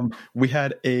 We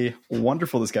had a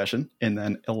wonderful discussion and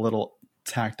then a little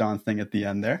tacked on thing at the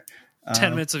end there.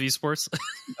 10 minutes of esports.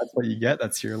 That's what you get.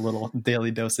 That's your little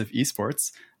daily dose of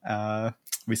esports.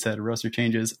 We said roster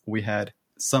changes. We had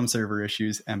some server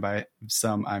issues, and by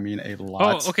some I mean a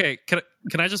lot. Oh, okay. Can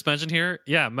I just mention here?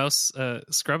 Yeah, mouse.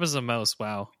 Scrub is a mouse.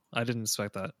 Wow, I didn't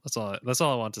expect that. That's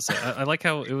all I want to say. I like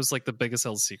how it was like the biggest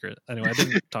held secret. Anyway, I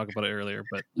didn't talk about it earlier,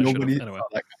 but nobody anyway. saw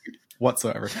that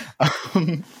whatsoever.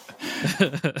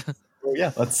 Well,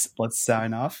 yeah, let's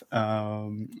sign off.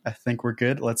 I think we're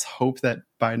good. Let's hope that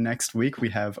by next week we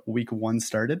have week 1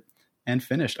 started and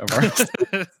finished of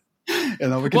our.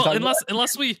 And then we can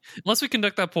unless we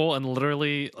conduct that poll and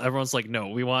literally everyone's like, no,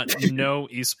 we want no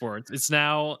esports. It's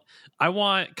now I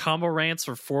want combo rants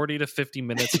for 40 to 50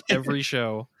 minutes every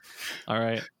show. All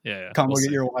right, yeah. Combo,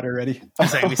 get your water ready. I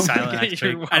was like, be silent. I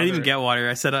didn't even get water.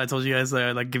 I told you guys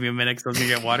like give me a minute because I was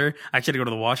gonna get water. I actually had to go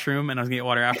to the washroom and I was gonna get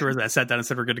water afterwards. I sat down and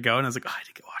said we're good to go, and I was like, I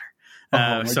didn't get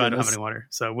water. So I don't have any water.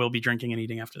 So we'll be drinking and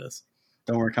eating after this.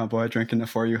 Don't worry, Combo, I'm drinking it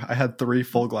for you. I had 3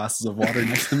 full glasses of water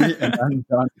next to me, and I'm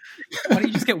done. Why don't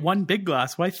you just get 1 big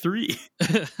glass? Why 3? Big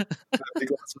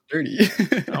glass of dirty.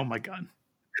 Oh my god.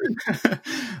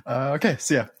 Okay,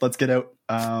 so yeah, let's get out.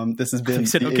 This has been. You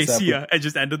said, okay, see ya. I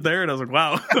just ended there, and I was like,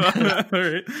 wow. All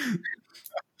right.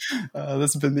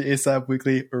 This has been the ASAP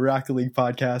Weekly Rocket League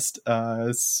podcast.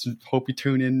 Hope you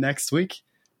tune in next week.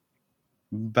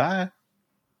 Bye.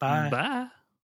 Bye.